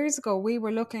of years ago, we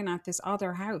were looking at this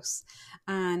other house,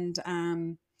 and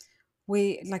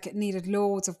we like it needed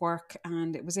loads of work,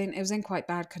 and it was in quite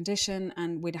bad condition,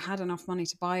 and we'd had enough money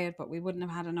to buy it, but we wouldn't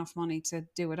have had enough money to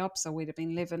do it up, so we'd have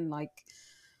been living like,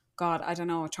 God, I don't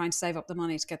know, trying to save up the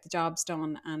money to get the jobs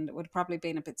done, and it would have probably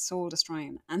been a bit soul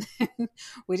destroying. And then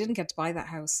we didn't get to buy that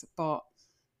house, but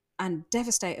and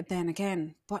devastated then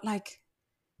again. But like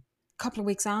couple of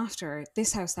weeks after,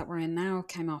 this house that we're in now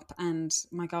came up, and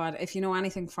my God, if you know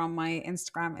anything from my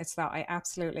Instagram, it's that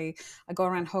I go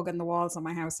around hugging the walls of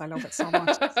my house. I love it so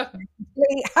much. It's a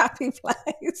really happy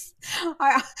place.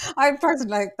 I'm a person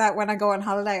like that. When I go on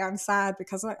holiday, I'm sad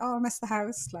because like, oh, I miss the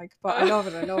house, like, but I love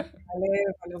it. I love where I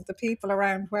live. I love the people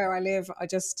around where I live.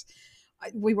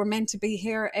 We were meant to be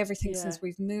here. Everything Yeah. since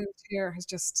we've moved here has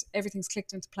just, everything's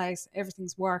clicked into place.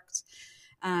 Everything's worked.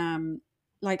 Um,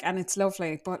 like, and it's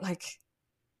lovely, but like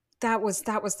that was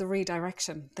the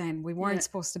redirection. Then we weren't Yeah.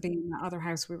 supposed to be in the other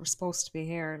house, we were supposed to be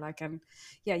here, like. And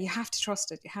yeah, you have to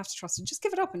trust it, just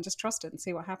give it up and just trust it and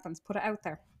see what happens, put it out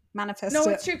there, manifest No,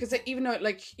 it. it's true, because even though,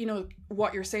 like,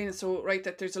 what you're saying is so right,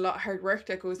 that there's a lot of hard work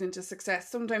that goes into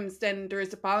success. Sometimes then there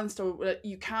is a balance, though, that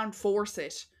you can't force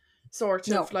it. Sort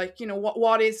of No, like,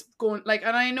 what is going, like,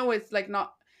 and I know it's like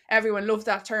not everyone loves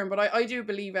that term, but I do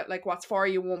believe it, like, what's for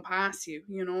you won't pass you.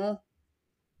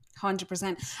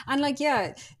 100%. And like,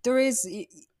 yeah, there is,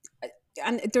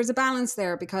 and there's a balance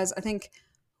there, because I think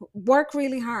work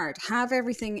really hard, have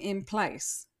everything in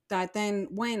place, that then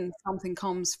when something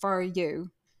comes for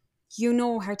you, you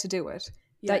know how to do it,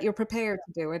 Yeah. that you're prepared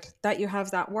to do it, that you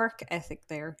have that work ethic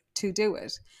there to do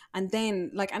it. And then,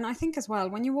 like, and I think as well,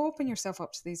 when you open yourself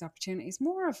up to these opportunities,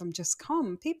 more of them just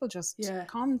come. People just Yeah.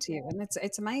 come to you, and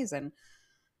it's amazing.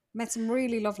 Met some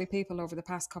really lovely people over the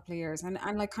past couple of years, and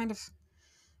like kind of,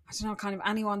 I don't know, kind of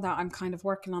anyone that I'm kind of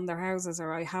working on their houses,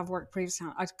 or I have worked previously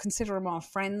on, I consider them all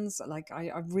friends. Like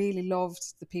I really loved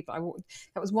the people.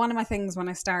 That was one of my things when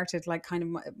I started, like kind of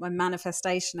my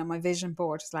manifestation and my vision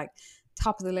board. It's like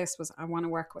top of the list was, I want to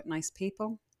work with nice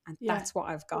people, and Yeah. that's what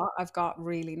I've got. I've got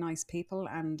really nice people,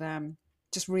 and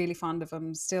just really fond of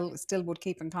them. Still would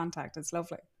keep in contact. It's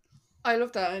lovely. I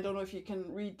love that. I don't know if you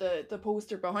can read the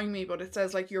poster behind me, but it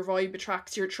says like your vibe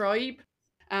attracts your tribe.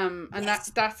 And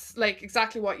Yes. that's like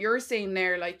exactly what you're saying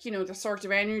there. Like, the sort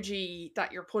of energy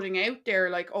that you're putting out there,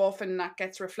 like often that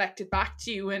gets reflected back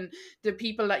to you and the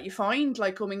people that you find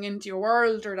like coming into your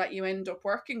world or that you end up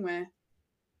working with.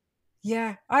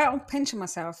 Yeah, I'm pinching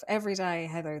myself every day,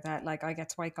 Heather, that like I get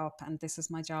to wake up and this is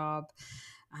my job,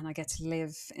 and I get to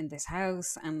live in this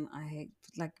house, and I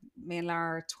like, me and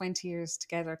Lara are 20 years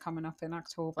together coming up in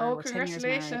October. Oh, We're 10 years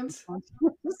married and congratulations. 20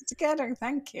 years together.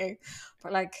 Thank you.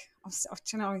 But like, I'm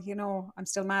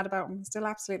still mad about him, still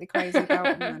absolutely crazy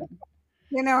about him.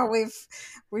 And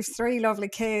we've three lovely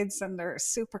kids, and they're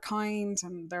super kind,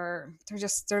 and they're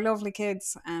lovely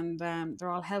kids, and they're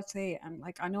all healthy, and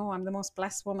like, I know I'm the most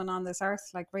blessed woman on this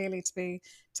earth, like really,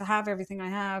 to have everything I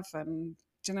have, and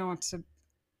to,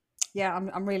 yeah,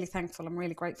 I'm really thankful, I'm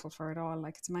really grateful for it all.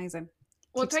 Like, it's amazing.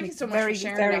 Well, Keeps thank you me so much for very,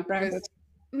 sharing very that, grounded. because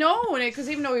no, because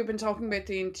even though we've been talking about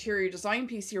the interior design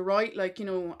piece, you're right. Like,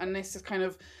 and this is kind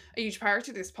of a huge part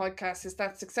of this podcast, is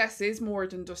that success is more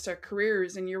than just our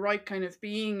careers. And you're right, kind of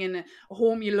being in a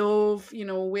home you love,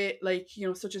 with like,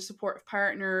 such a supportive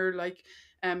partner, like,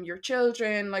 your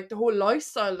children, like the whole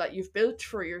lifestyle that you've built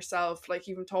for yourself, like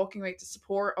even talking about the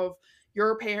support of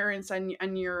your parents and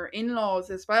your in-laws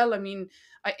as well. I mean,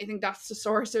 I think that's the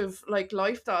sort of like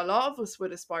life that a lot of us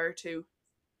would aspire to.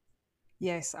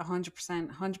 Yes,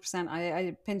 100%, 100%.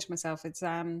 I pinch myself. It's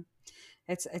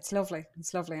lovely.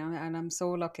 It's lovely, and I'm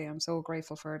so lucky. I'm so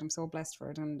grateful for it. I'm so blessed for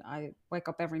it, and I wake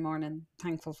up every morning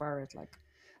thankful for it. Like,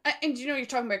 And you know, you're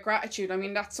talking about gratitude. I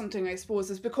mean, that's something I suppose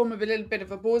has become a little bit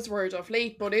of a buzzword of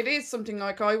late, but it is something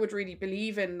like I would really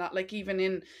believe in, that like even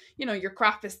in, you know, your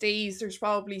crappiest days, there's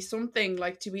probably something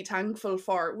like to be thankful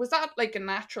for. Was that like a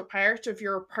natural part of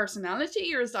your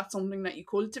personality, or is that something that you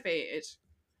cultivated?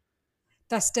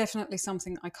 that's definitely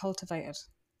something I cultivated.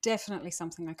 Definitely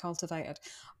something I cultivated.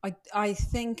 I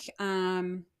think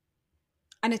and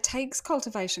it takes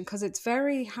cultivation because it's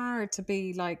very hard to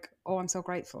be like, oh, I'm so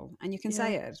grateful, and you can Yeah.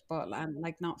 say it but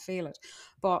like not feel it.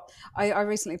 But I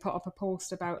recently put up a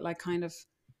post about like kind of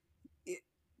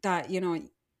that,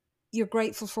 you're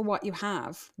grateful for what you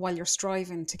have while you're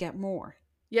striving to get more.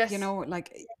 Yes.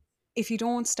 Like if you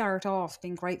don't start off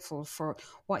being grateful for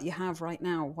what you have right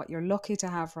now, what you're lucky to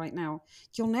have right now,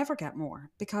 you'll never get more,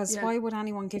 because Yeah. why would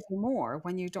anyone give you more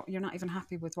when you're not even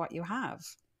happy with what you have?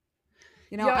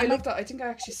 Yeah, I And love like, that. I think I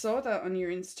actually saw that on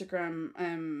your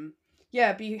Instagram.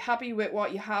 Yeah, be happy with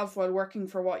what you have while working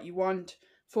for what you want.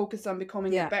 Focus on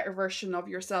becoming a yeah, better version of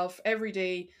yourself every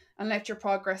day, and let your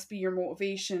progress be your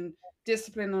motivation.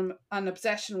 Discipline and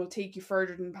obsession will take you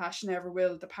further than passion ever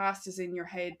will. The past is in your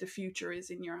head, the future is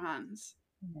in your hands.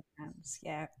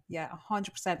 yeah, yeah,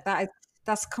 100%.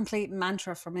 That's complete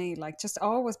mantra for me. Like, just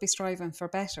always be striving for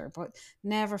better, but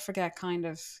never forget kind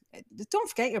of, don't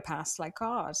forget your past. Like,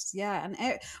 God, yeah,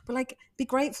 but like, be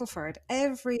grateful for it.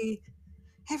 Every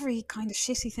kind of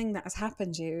shitty thing that has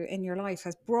happened to you in your life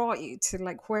has brought you to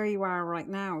like where you are right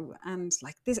now, and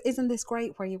like, this isn't this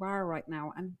great where you are right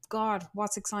now, and God,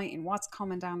 what's exciting, what's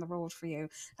coming down the road for you.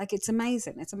 Like, it's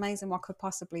amazing what could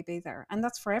possibly be there, and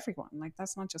that's for everyone. Like,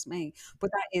 that's not just me,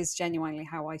 but that is genuinely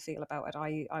how I feel about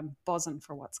it. I'm buzzing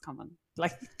for what's coming.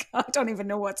 Like, I don't even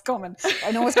know what's coming, but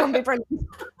I know it's going to be brilliant.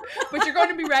 But you're going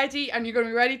to be ready, and you're going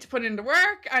to be ready to put in the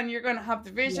work, and you're going to have the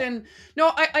Yeah, vision. No,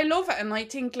 I love it, and I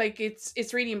think like it's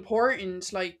really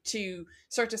important like to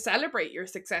sort of celebrate your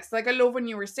success. Like I love when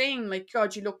you were saying like,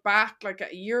 God, you look back like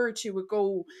a year or two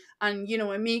ago, and you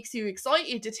know it makes you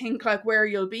excited to think like where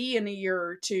you'll be in a year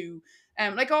or two.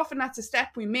 Like often that's a step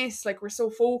we miss. Like we're so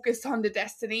focused on the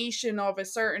destination of a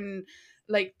certain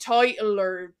like title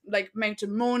or like amount of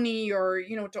money, or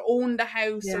you know, to own the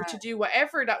house or yeah, to do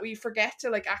whatever, that we forget to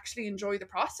like actually enjoy the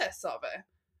process of it.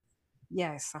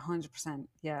 yes, 100%.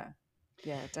 Yeah,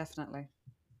 yeah, definitely.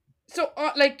 So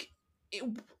like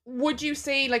would you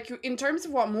say like in terms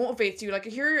of what motivates you, like I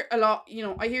hear a lot, you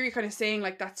know, I hear you kind of saying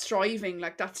like that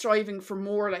striving for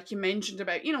more, like you mentioned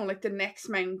about, you know, like the next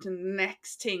mountain, the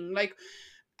next thing, like,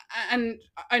 and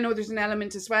I know there's an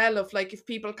element as well of like if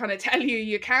people kind of tell you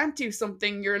you can't do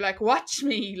something, you're like, watch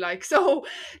me, like, so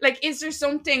like is there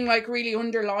something like really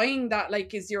underlying that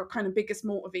like is your kind of biggest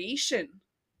motivation?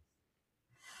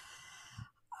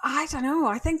 I don't know.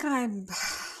 I think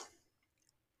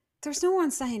there's no one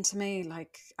saying to me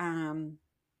like, I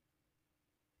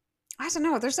don't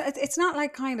know. It's not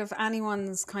like kind of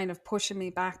anyone's kind of pushing me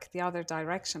back the other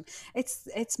direction.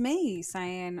 It's me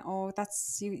saying, "Oh,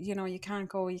 that's you. You know, you can't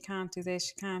go. You can't do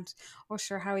this. You can't. Oh,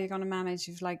 sure. How are you going to manage?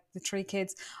 You've like the three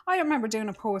kids." I remember doing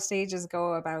a post ages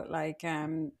ago about like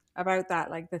about that,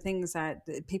 like the things that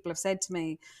people have said to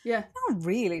me. Yeah. Not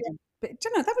really, but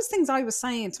you know, that was things I was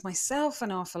saying to myself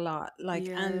an awful lot. Like,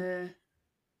 and Yeah.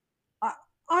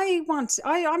 I,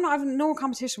 I'm not having no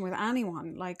competition with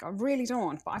anyone. Like, I really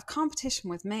don't. But I've competition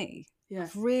with me. Yeah.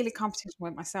 I've really competition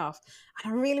with myself,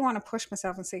 and I really want to push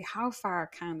myself and see how far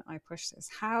can I push this.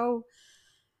 How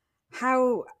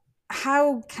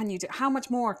how can you do? How much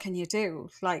more can you do?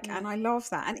 Like, Yeah. and I love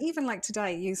that. And even like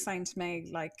today, you saying to me,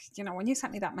 like, you know, when you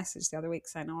sent me that message the other week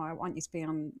saying, "Oh, I want you to be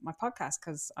on my podcast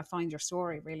because I find your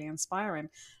story really inspiring."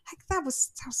 Like, that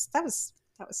was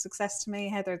success to me,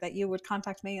 Heather, that you would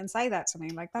contact me and say that to me.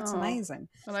 Like, that's Oh, amazing.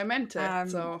 well, I meant it, Um,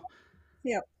 so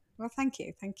yeah. Well, thank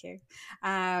you, thank you.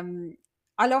 Um,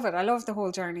 I love it. I love the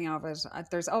whole journey of it.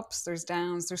 There's ups, there's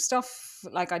downs, there's stuff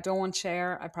like I don't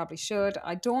share. I probably should.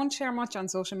 I don't share much on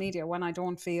social media when I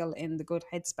don't feel in the good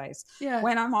headspace. yeah.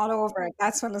 When I'm all over it,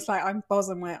 that's when it's like I'm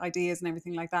buzzing with ideas and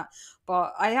everything like that.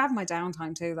 But I have my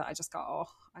downtime too. That I just go, oh,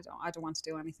 I don't want to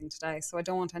do anything today. So I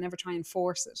don't. I never try and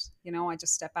force it. You know, I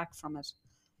just step back from it.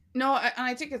 No, and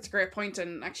I think it's a great point.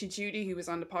 And actually, Judy, who was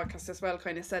on the podcast as well,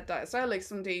 kind of said that as well. Like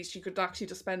some days she could actually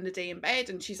just spend the day in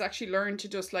bed, and she's actually learned to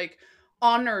just like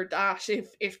honor that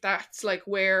if that's like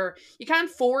where you can't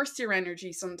force your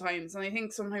energy sometimes. And I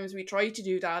think sometimes we try to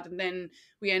do that and then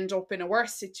we end up in a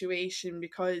worse situation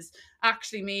because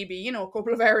actually maybe, you know, a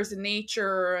couple of hours in nature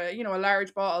or, you know, a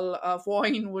large bottle of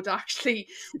wine would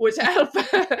help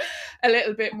a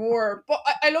little bit more. But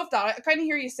I love that. I kind of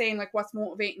hear you saying like what's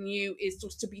motivating you is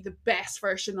just to be the best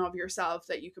version of yourself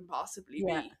that you can possibly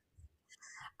Yeah. be.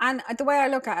 And the way I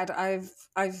look at it,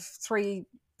 I've three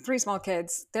small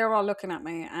kids. They're all looking at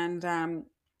me, and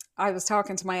I was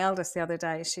talking to my eldest the other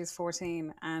day. She's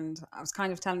 14, and I was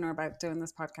kind of telling her about doing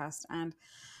this podcast, and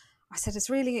I said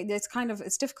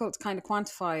it's difficult to kind of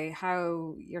quantify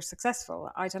how you're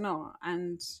successful. I don't know,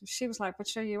 and she was like, "But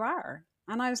sure you are."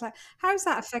 And I was like, "How's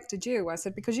that affected you?" I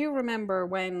said, "Because you remember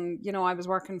when, you know, I was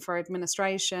working for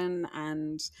administration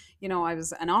and, you know, I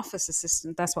was an office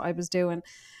assistant. That's what I was doing."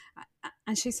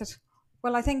 And she said,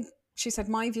 "Well, I think," she said,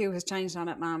 "my view has changed on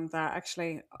it, ma'am, that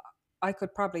actually I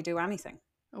could probably do anything.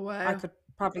 Oh, I wow. could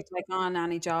probably take on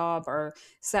any job or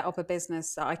set up a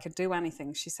business. I could do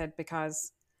anything." She said,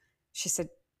 "Because," she said,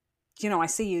 "you know, I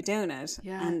see you doing it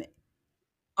Yeah. and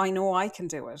I know I can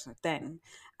do it then."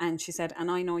 And she said,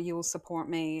 "And I know you'll support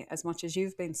me as much as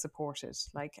you've been supported."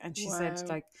 Like, and she said, Wow.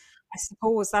 like, "I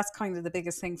suppose that's kind of the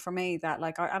biggest thing for me that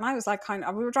like," and I was like, we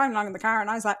were driving along in the car and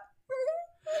I was like,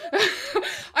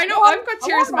 I know one, I've got I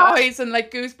tears in want my that. eyes and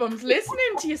like goosebumps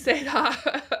listening to you say that.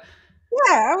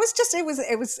 Yeah, you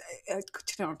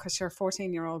know, because you're a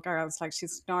 14-year-old girl. It's like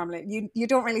she's normally, you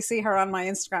don't really see her on my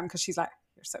Instagram because she's like,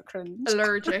 "You're so cringe."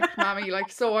 Allergic, mommy,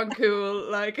 like so uncool,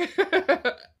 like.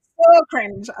 So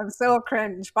cringe. I'm so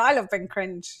cringe. But I love being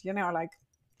cringe, you know, like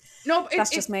No, but that's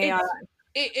just me.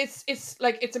 it's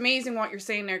like it's amazing what you're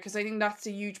saying there because I think that's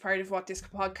a huge part of what this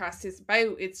podcast is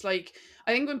about. It's like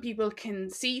I think when people can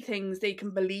see things, they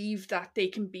can believe that they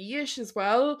can be it as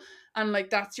well, and like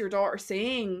that's your daughter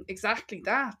saying exactly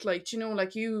that. Like you know,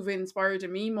 like you've inspired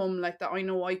me, mum, like that. I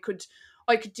know I could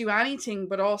do anything,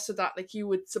 but also that like you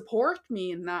would support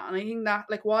me in that, and I think that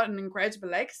like what an incredible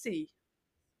legacy.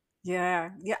 Yeah,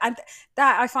 yeah, and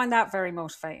that I find that very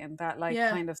motivating. That like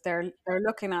Yeah, kind of they're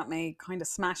looking at me, kind of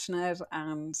smashing it,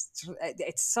 and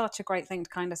it's such a great thing to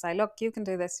kind of say, "Look, you can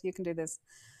do this. You can do this."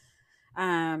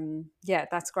 Yeah,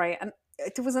 that's great. And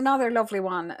there was another lovely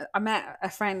one. I met a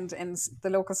friend in the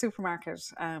local supermarket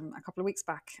a couple of weeks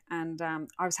back, and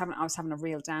I was having a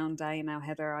real down day now,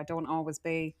 Heather. I don't always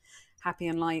be happy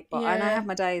and light, but and I yeah, have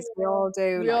my days. We all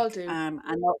do. we all Like do.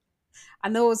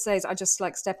 and those days I just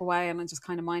like step away and I just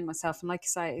kind of mind myself. And like you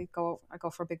say, I go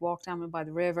for a big walk down by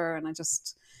the river, and I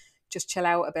just chill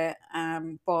out a bit.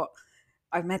 But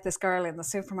I met this girl in the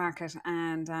supermarket,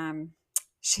 and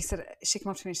she said, she came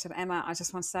up to me and she said, "Emma, I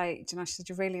just want to say, do you know," she said,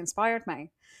 "you really inspired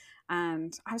me."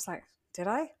 And I was like, "Did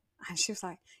I?" And she was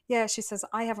like, "Yeah." She says,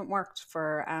 "I haven't worked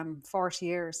for 40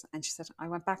 years." And she said, "I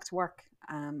went back to work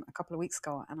a couple of weeks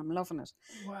ago and I'm loving it."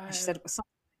 And she Wow. said, "It was something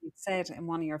you said in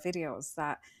one of your videos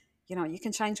that, you know, you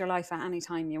can change your life at any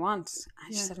time you want."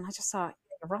 And she Yeah. said, "And I just thought,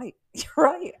 you're right, you're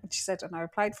right." And she said, "And I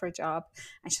applied for a job."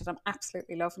 And she said, "I'm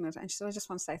absolutely loving it." And she said, "I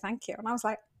just want to say thank you." And I was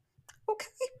like, "Okay,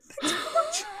 thanks very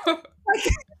much." Like,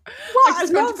 I what a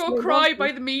just want to go lovely, cry lovely.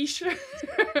 by the meat. I'm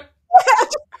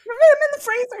in the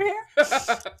freezer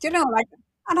here. You know, like,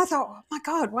 and I thought, "Oh my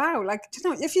God, wow." Like, you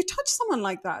know, if you touch someone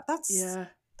like that, Yeah.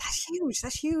 that's huge.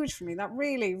 That's huge for me. That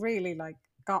really, really like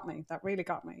got me. That really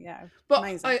got me. Yeah. But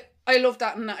Amazing. I love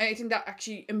that, and I think that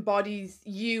actually embodies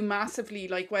you massively.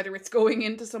 Like whether it's going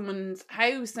into someone's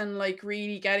house and like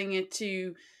really getting it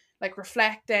to like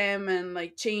reflect them and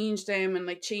like change them and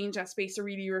like change that space to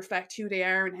really reflect who they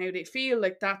are and how they feel.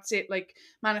 Like that's it. Like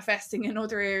manifesting in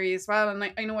other areas as well. And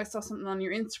I know I saw something on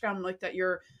your Instagram like that.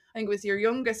 I think it was your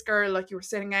youngest girl. Like you were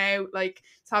sitting out, like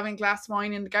having a glass of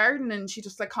wine in the garden, and she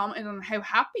just like commented on how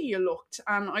happy you looked,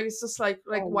 and I was just like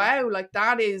Oh, wow, like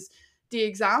that is the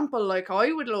example like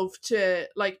I would love to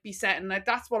like be setting. Like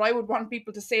that's what I would want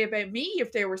people to say about me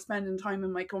if they were spending time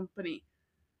in my company.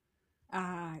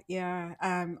 yeah.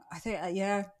 I think,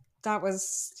 that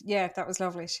was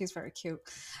lovely. She's very cute.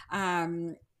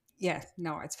 Um, yeah,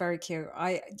 no, it's very cute.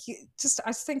 I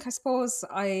think, I suppose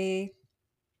I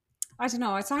don't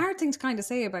know. It's a hard thing to kind of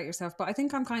say about yourself, but I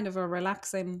think I'm kind of a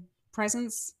relaxing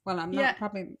presence. Well, I'm Yeah. not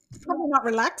probably not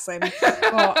relaxing, but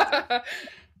I,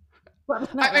 well,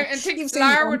 no, I think you've seen me.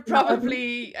 Lar I'm would not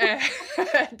probably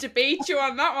debate you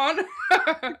on that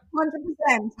one.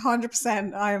 100%,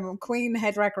 100%. I'm a queen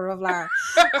head wrecker of Lara.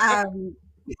 Um,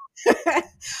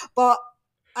 but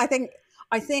I think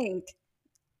I think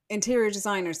interior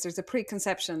designers, there's a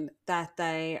preconception that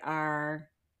they are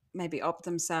maybe up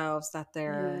themselves, that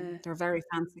Yeah. they're very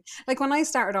fancy. Like when I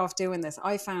started off doing this,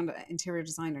 I found interior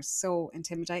designers so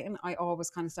intimidating. I always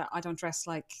kind of said, I don't dress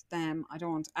like them, I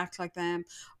don't act like them,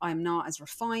 I'm not as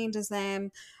refined as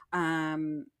them.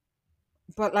 Um,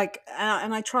 but like,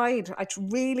 and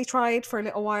really tried for a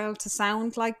little while to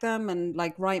sound like them and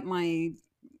like write my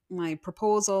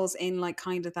proposals in like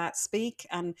kind of that speak,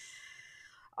 and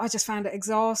I just found it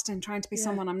exhausting trying to be Yeah.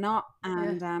 someone I'm not. Yeah.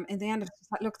 And in the end, it was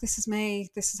just like, look, this is me.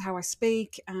 This is how I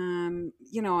speak.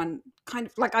 You know, and kind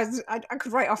of like I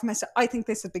could write off myself. I think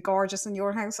this would be gorgeous in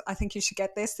your house. I think you should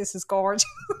get this. This is gorgeous.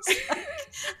 Like,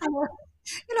 and,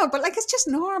 you know, but like it's just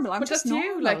normal. I'm But just that's you,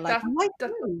 normal. like Like that. I'm like That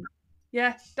you.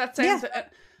 Yeah, that Yeah, sounds.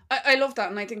 I love that,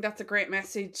 and I think that's a great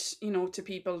message, to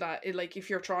people that like if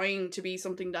you're trying to be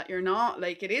something that you're not,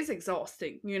 like it is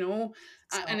exhausting. And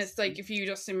it's like exhausting. if you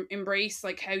just embrace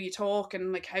like how you talk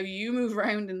and like how you move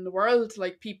around in the world,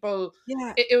 like people,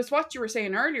 Yeah, it was what you were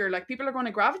saying earlier, like people are going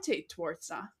to gravitate towards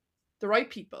that, the right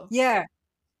people. yeah.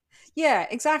 Yeah,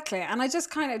 exactly. And I just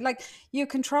kind of like, you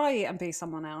can try and be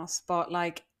someone else, but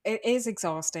like it is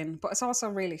exhausting, but it's also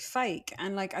really fake.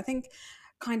 And like I think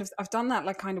kind of I've done that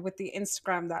like kind of with the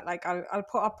Instagram, that like I'll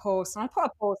put up posts and I'll put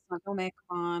up posts and I've no makeup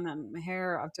on and my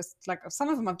hair. I've just like some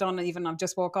of them I've done even I've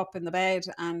just woke up in the bed,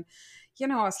 and you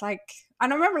know, it's like,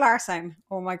 and I remember Lars saying,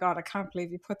 "Oh my God, I can't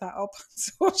believe you put that up on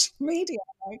social media."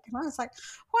 Like, and I was like,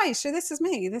 "Why? Sure, this is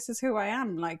me. This is who I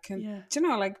am." Like, and Yeah, do you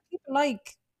know, like people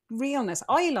like realness.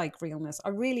 I like realness. I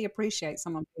really appreciate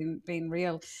someone being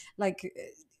real. Like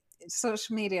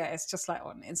social media, it's just like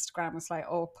on Instagram, it's like,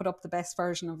 oh, put up the best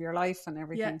version of your life and yeah.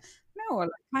 everything. No, like,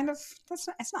 kind of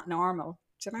it's not normal,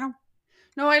 do you know?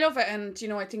 No, I love it, and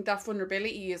I think that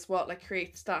vulnerability is what like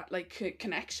creates that like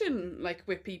connection like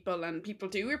with people, and people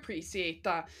do appreciate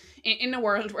that in a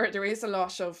world where there is a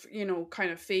lot of kind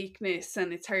of fakeness,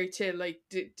 and it's hard to like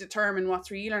determine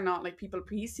what's real or not. Like people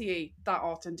appreciate that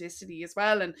authenticity as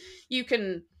well, and you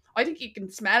can. I think you can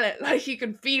smell it, like you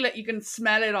can feel it, you can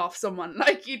smell it off someone,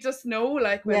 like you just know,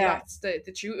 like when Yeah. that's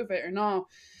the truth of it or not.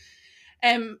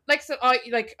 Like so I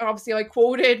like obviously I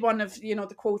quoted one of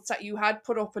the quotes that you had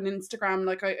put up on Instagram.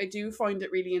 Like I do find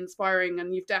it really inspiring,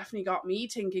 and you've definitely got me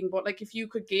thinking. But like if you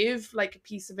could give like a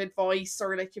piece of advice,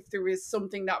 or like if there was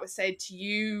something that was said to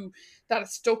you that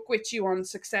has stuck with you on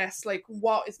success, like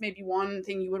what is maybe one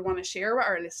thing you would want to share with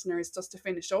our listeners just to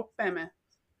finish up, Emma?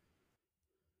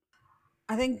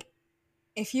 I think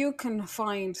if you can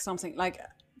find something like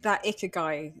that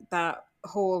ikigai, that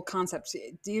whole concept,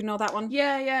 do you know that one?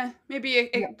 Yeah, yeah. Maybe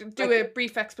Yeah. do Like, a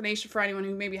brief explanation for anyone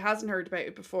who maybe hasn't heard about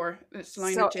it before. It's a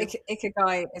line or so two.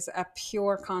 ikigai is a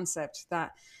pure concept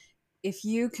that if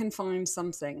you can find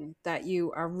something that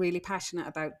you are really passionate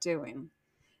about doing,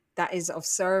 that is of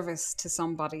service to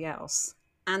somebody else,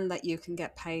 and that you can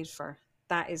get paid for,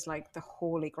 that is like the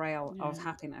holy grail of Yeah,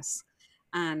 happiness.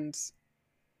 And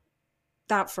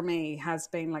that for me has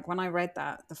been like, when I read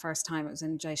that the first time, it was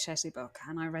in Jay Shetty book,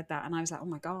 and I read that and I was like, oh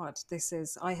my God,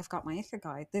 I have got my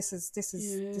ikigai. This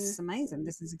yeah, is amazing.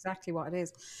 This is exactly what it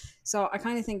is. So I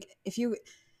kind of think, if you,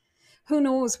 who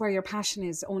knows where your passion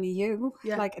is, only you.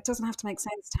 yeah, Like, it doesn't have to make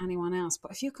sense to anyone else,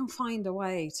 but if you can find a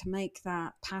way to make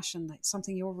that passion, like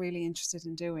something you're really interested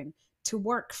in doing, to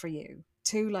work for you,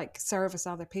 to like service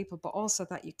other people, but also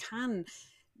that you can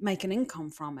make an income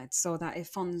from it so that it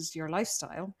funds your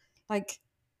lifestyle, like,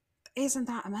 isn't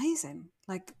that amazing?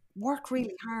 Like, work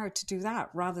really hard to do that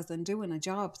rather than doing a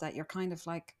job that you're kind of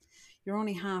like, you're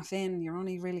only half in, you're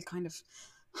only really kind of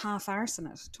half arse in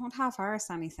it. Don't half arse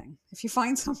anything. If you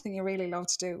find something you really love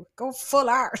to do, go full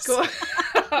arse. go.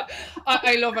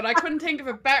 I love it. I couldn't think of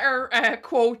a better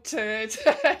quote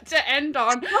to end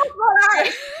on. Go full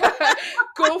arse.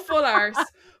 Go full arse.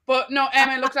 But no,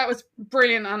 Emma, look, that was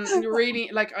brilliant, and you really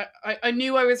like. I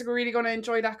knew I was really going to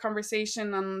enjoy that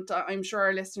conversation, and I'm sure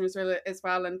our listeners will as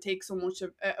well, and take so much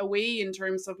away in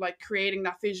terms of like creating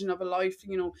that vision of a life.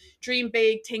 Dream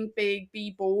big, think big,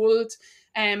 be bold.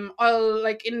 I'll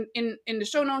like in the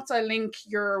show notes I'll link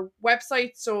your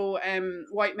website, so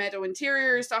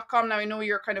whitemeadowinteriors.com. Now I know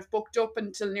you're kind of booked up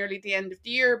until nearly the end of the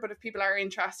year, but if people are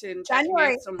interested in checking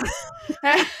January. out some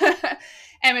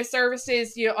Emma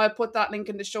services, I'll put that link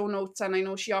in the show notes, and I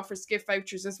know she offers gift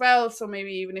vouchers as well, so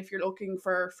maybe even if you're looking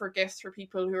for gifts for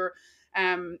people who are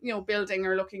building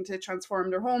or looking to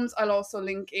transform their homes. I'll also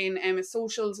link in Emma's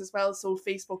socials as well, so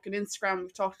Facebook and Instagram.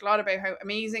 We've talked a lot about how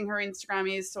amazing her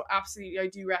Instagram is, so absolutely I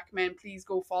do recommend, please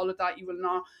go follow that. You will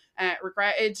not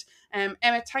regret it.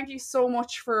 Emma, thank you so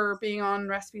much for being on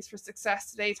Recipes for Success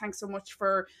today. Thanks so much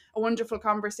for a wonderful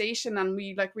conversation, and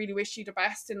we like really wish you the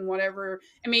best in whatever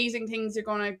amazing things you're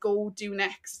going to go do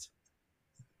next.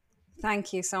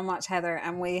 Thank you so much, Heather.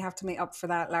 And we have to meet up for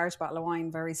that large bottle of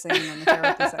wine very soon on the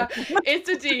therapy session. It's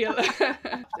a deal.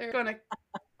 They're gonna.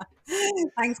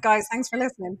 Thanks, guys. Thanks for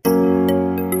listening.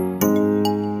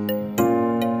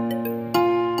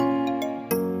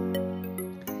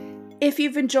 If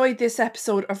you've enjoyed this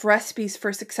episode of Recipes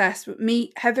for Success with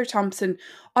me, Heather Thompson,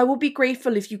 I will be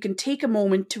grateful if you can take a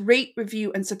moment to rate,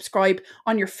 review, and subscribe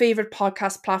on your favourite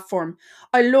podcast platform.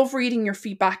 I love reading your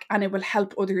feedback and it will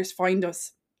help others find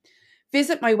us.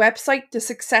 Visit my website,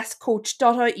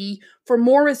 thesuccesscoach.ie, for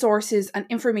more resources and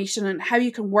information on how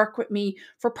you can work with me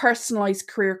for personalised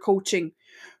career coaching.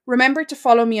 Remember to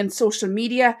follow me on social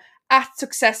media at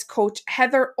Success Coach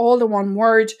Heather, all the one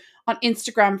word, on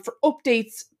Instagram for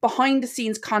updates, behind the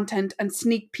scenes content, and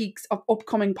sneak peeks of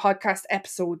upcoming podcast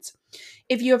episodes.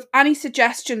 If you have any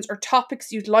suggestions or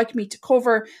topics you'd like me to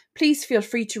cover, please feel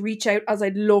free to reach out, as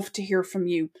I'd love to hear from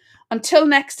you. Until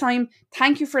next time,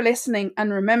 thank you for listening,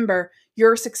 and remember,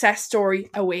 your success story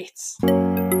awaits.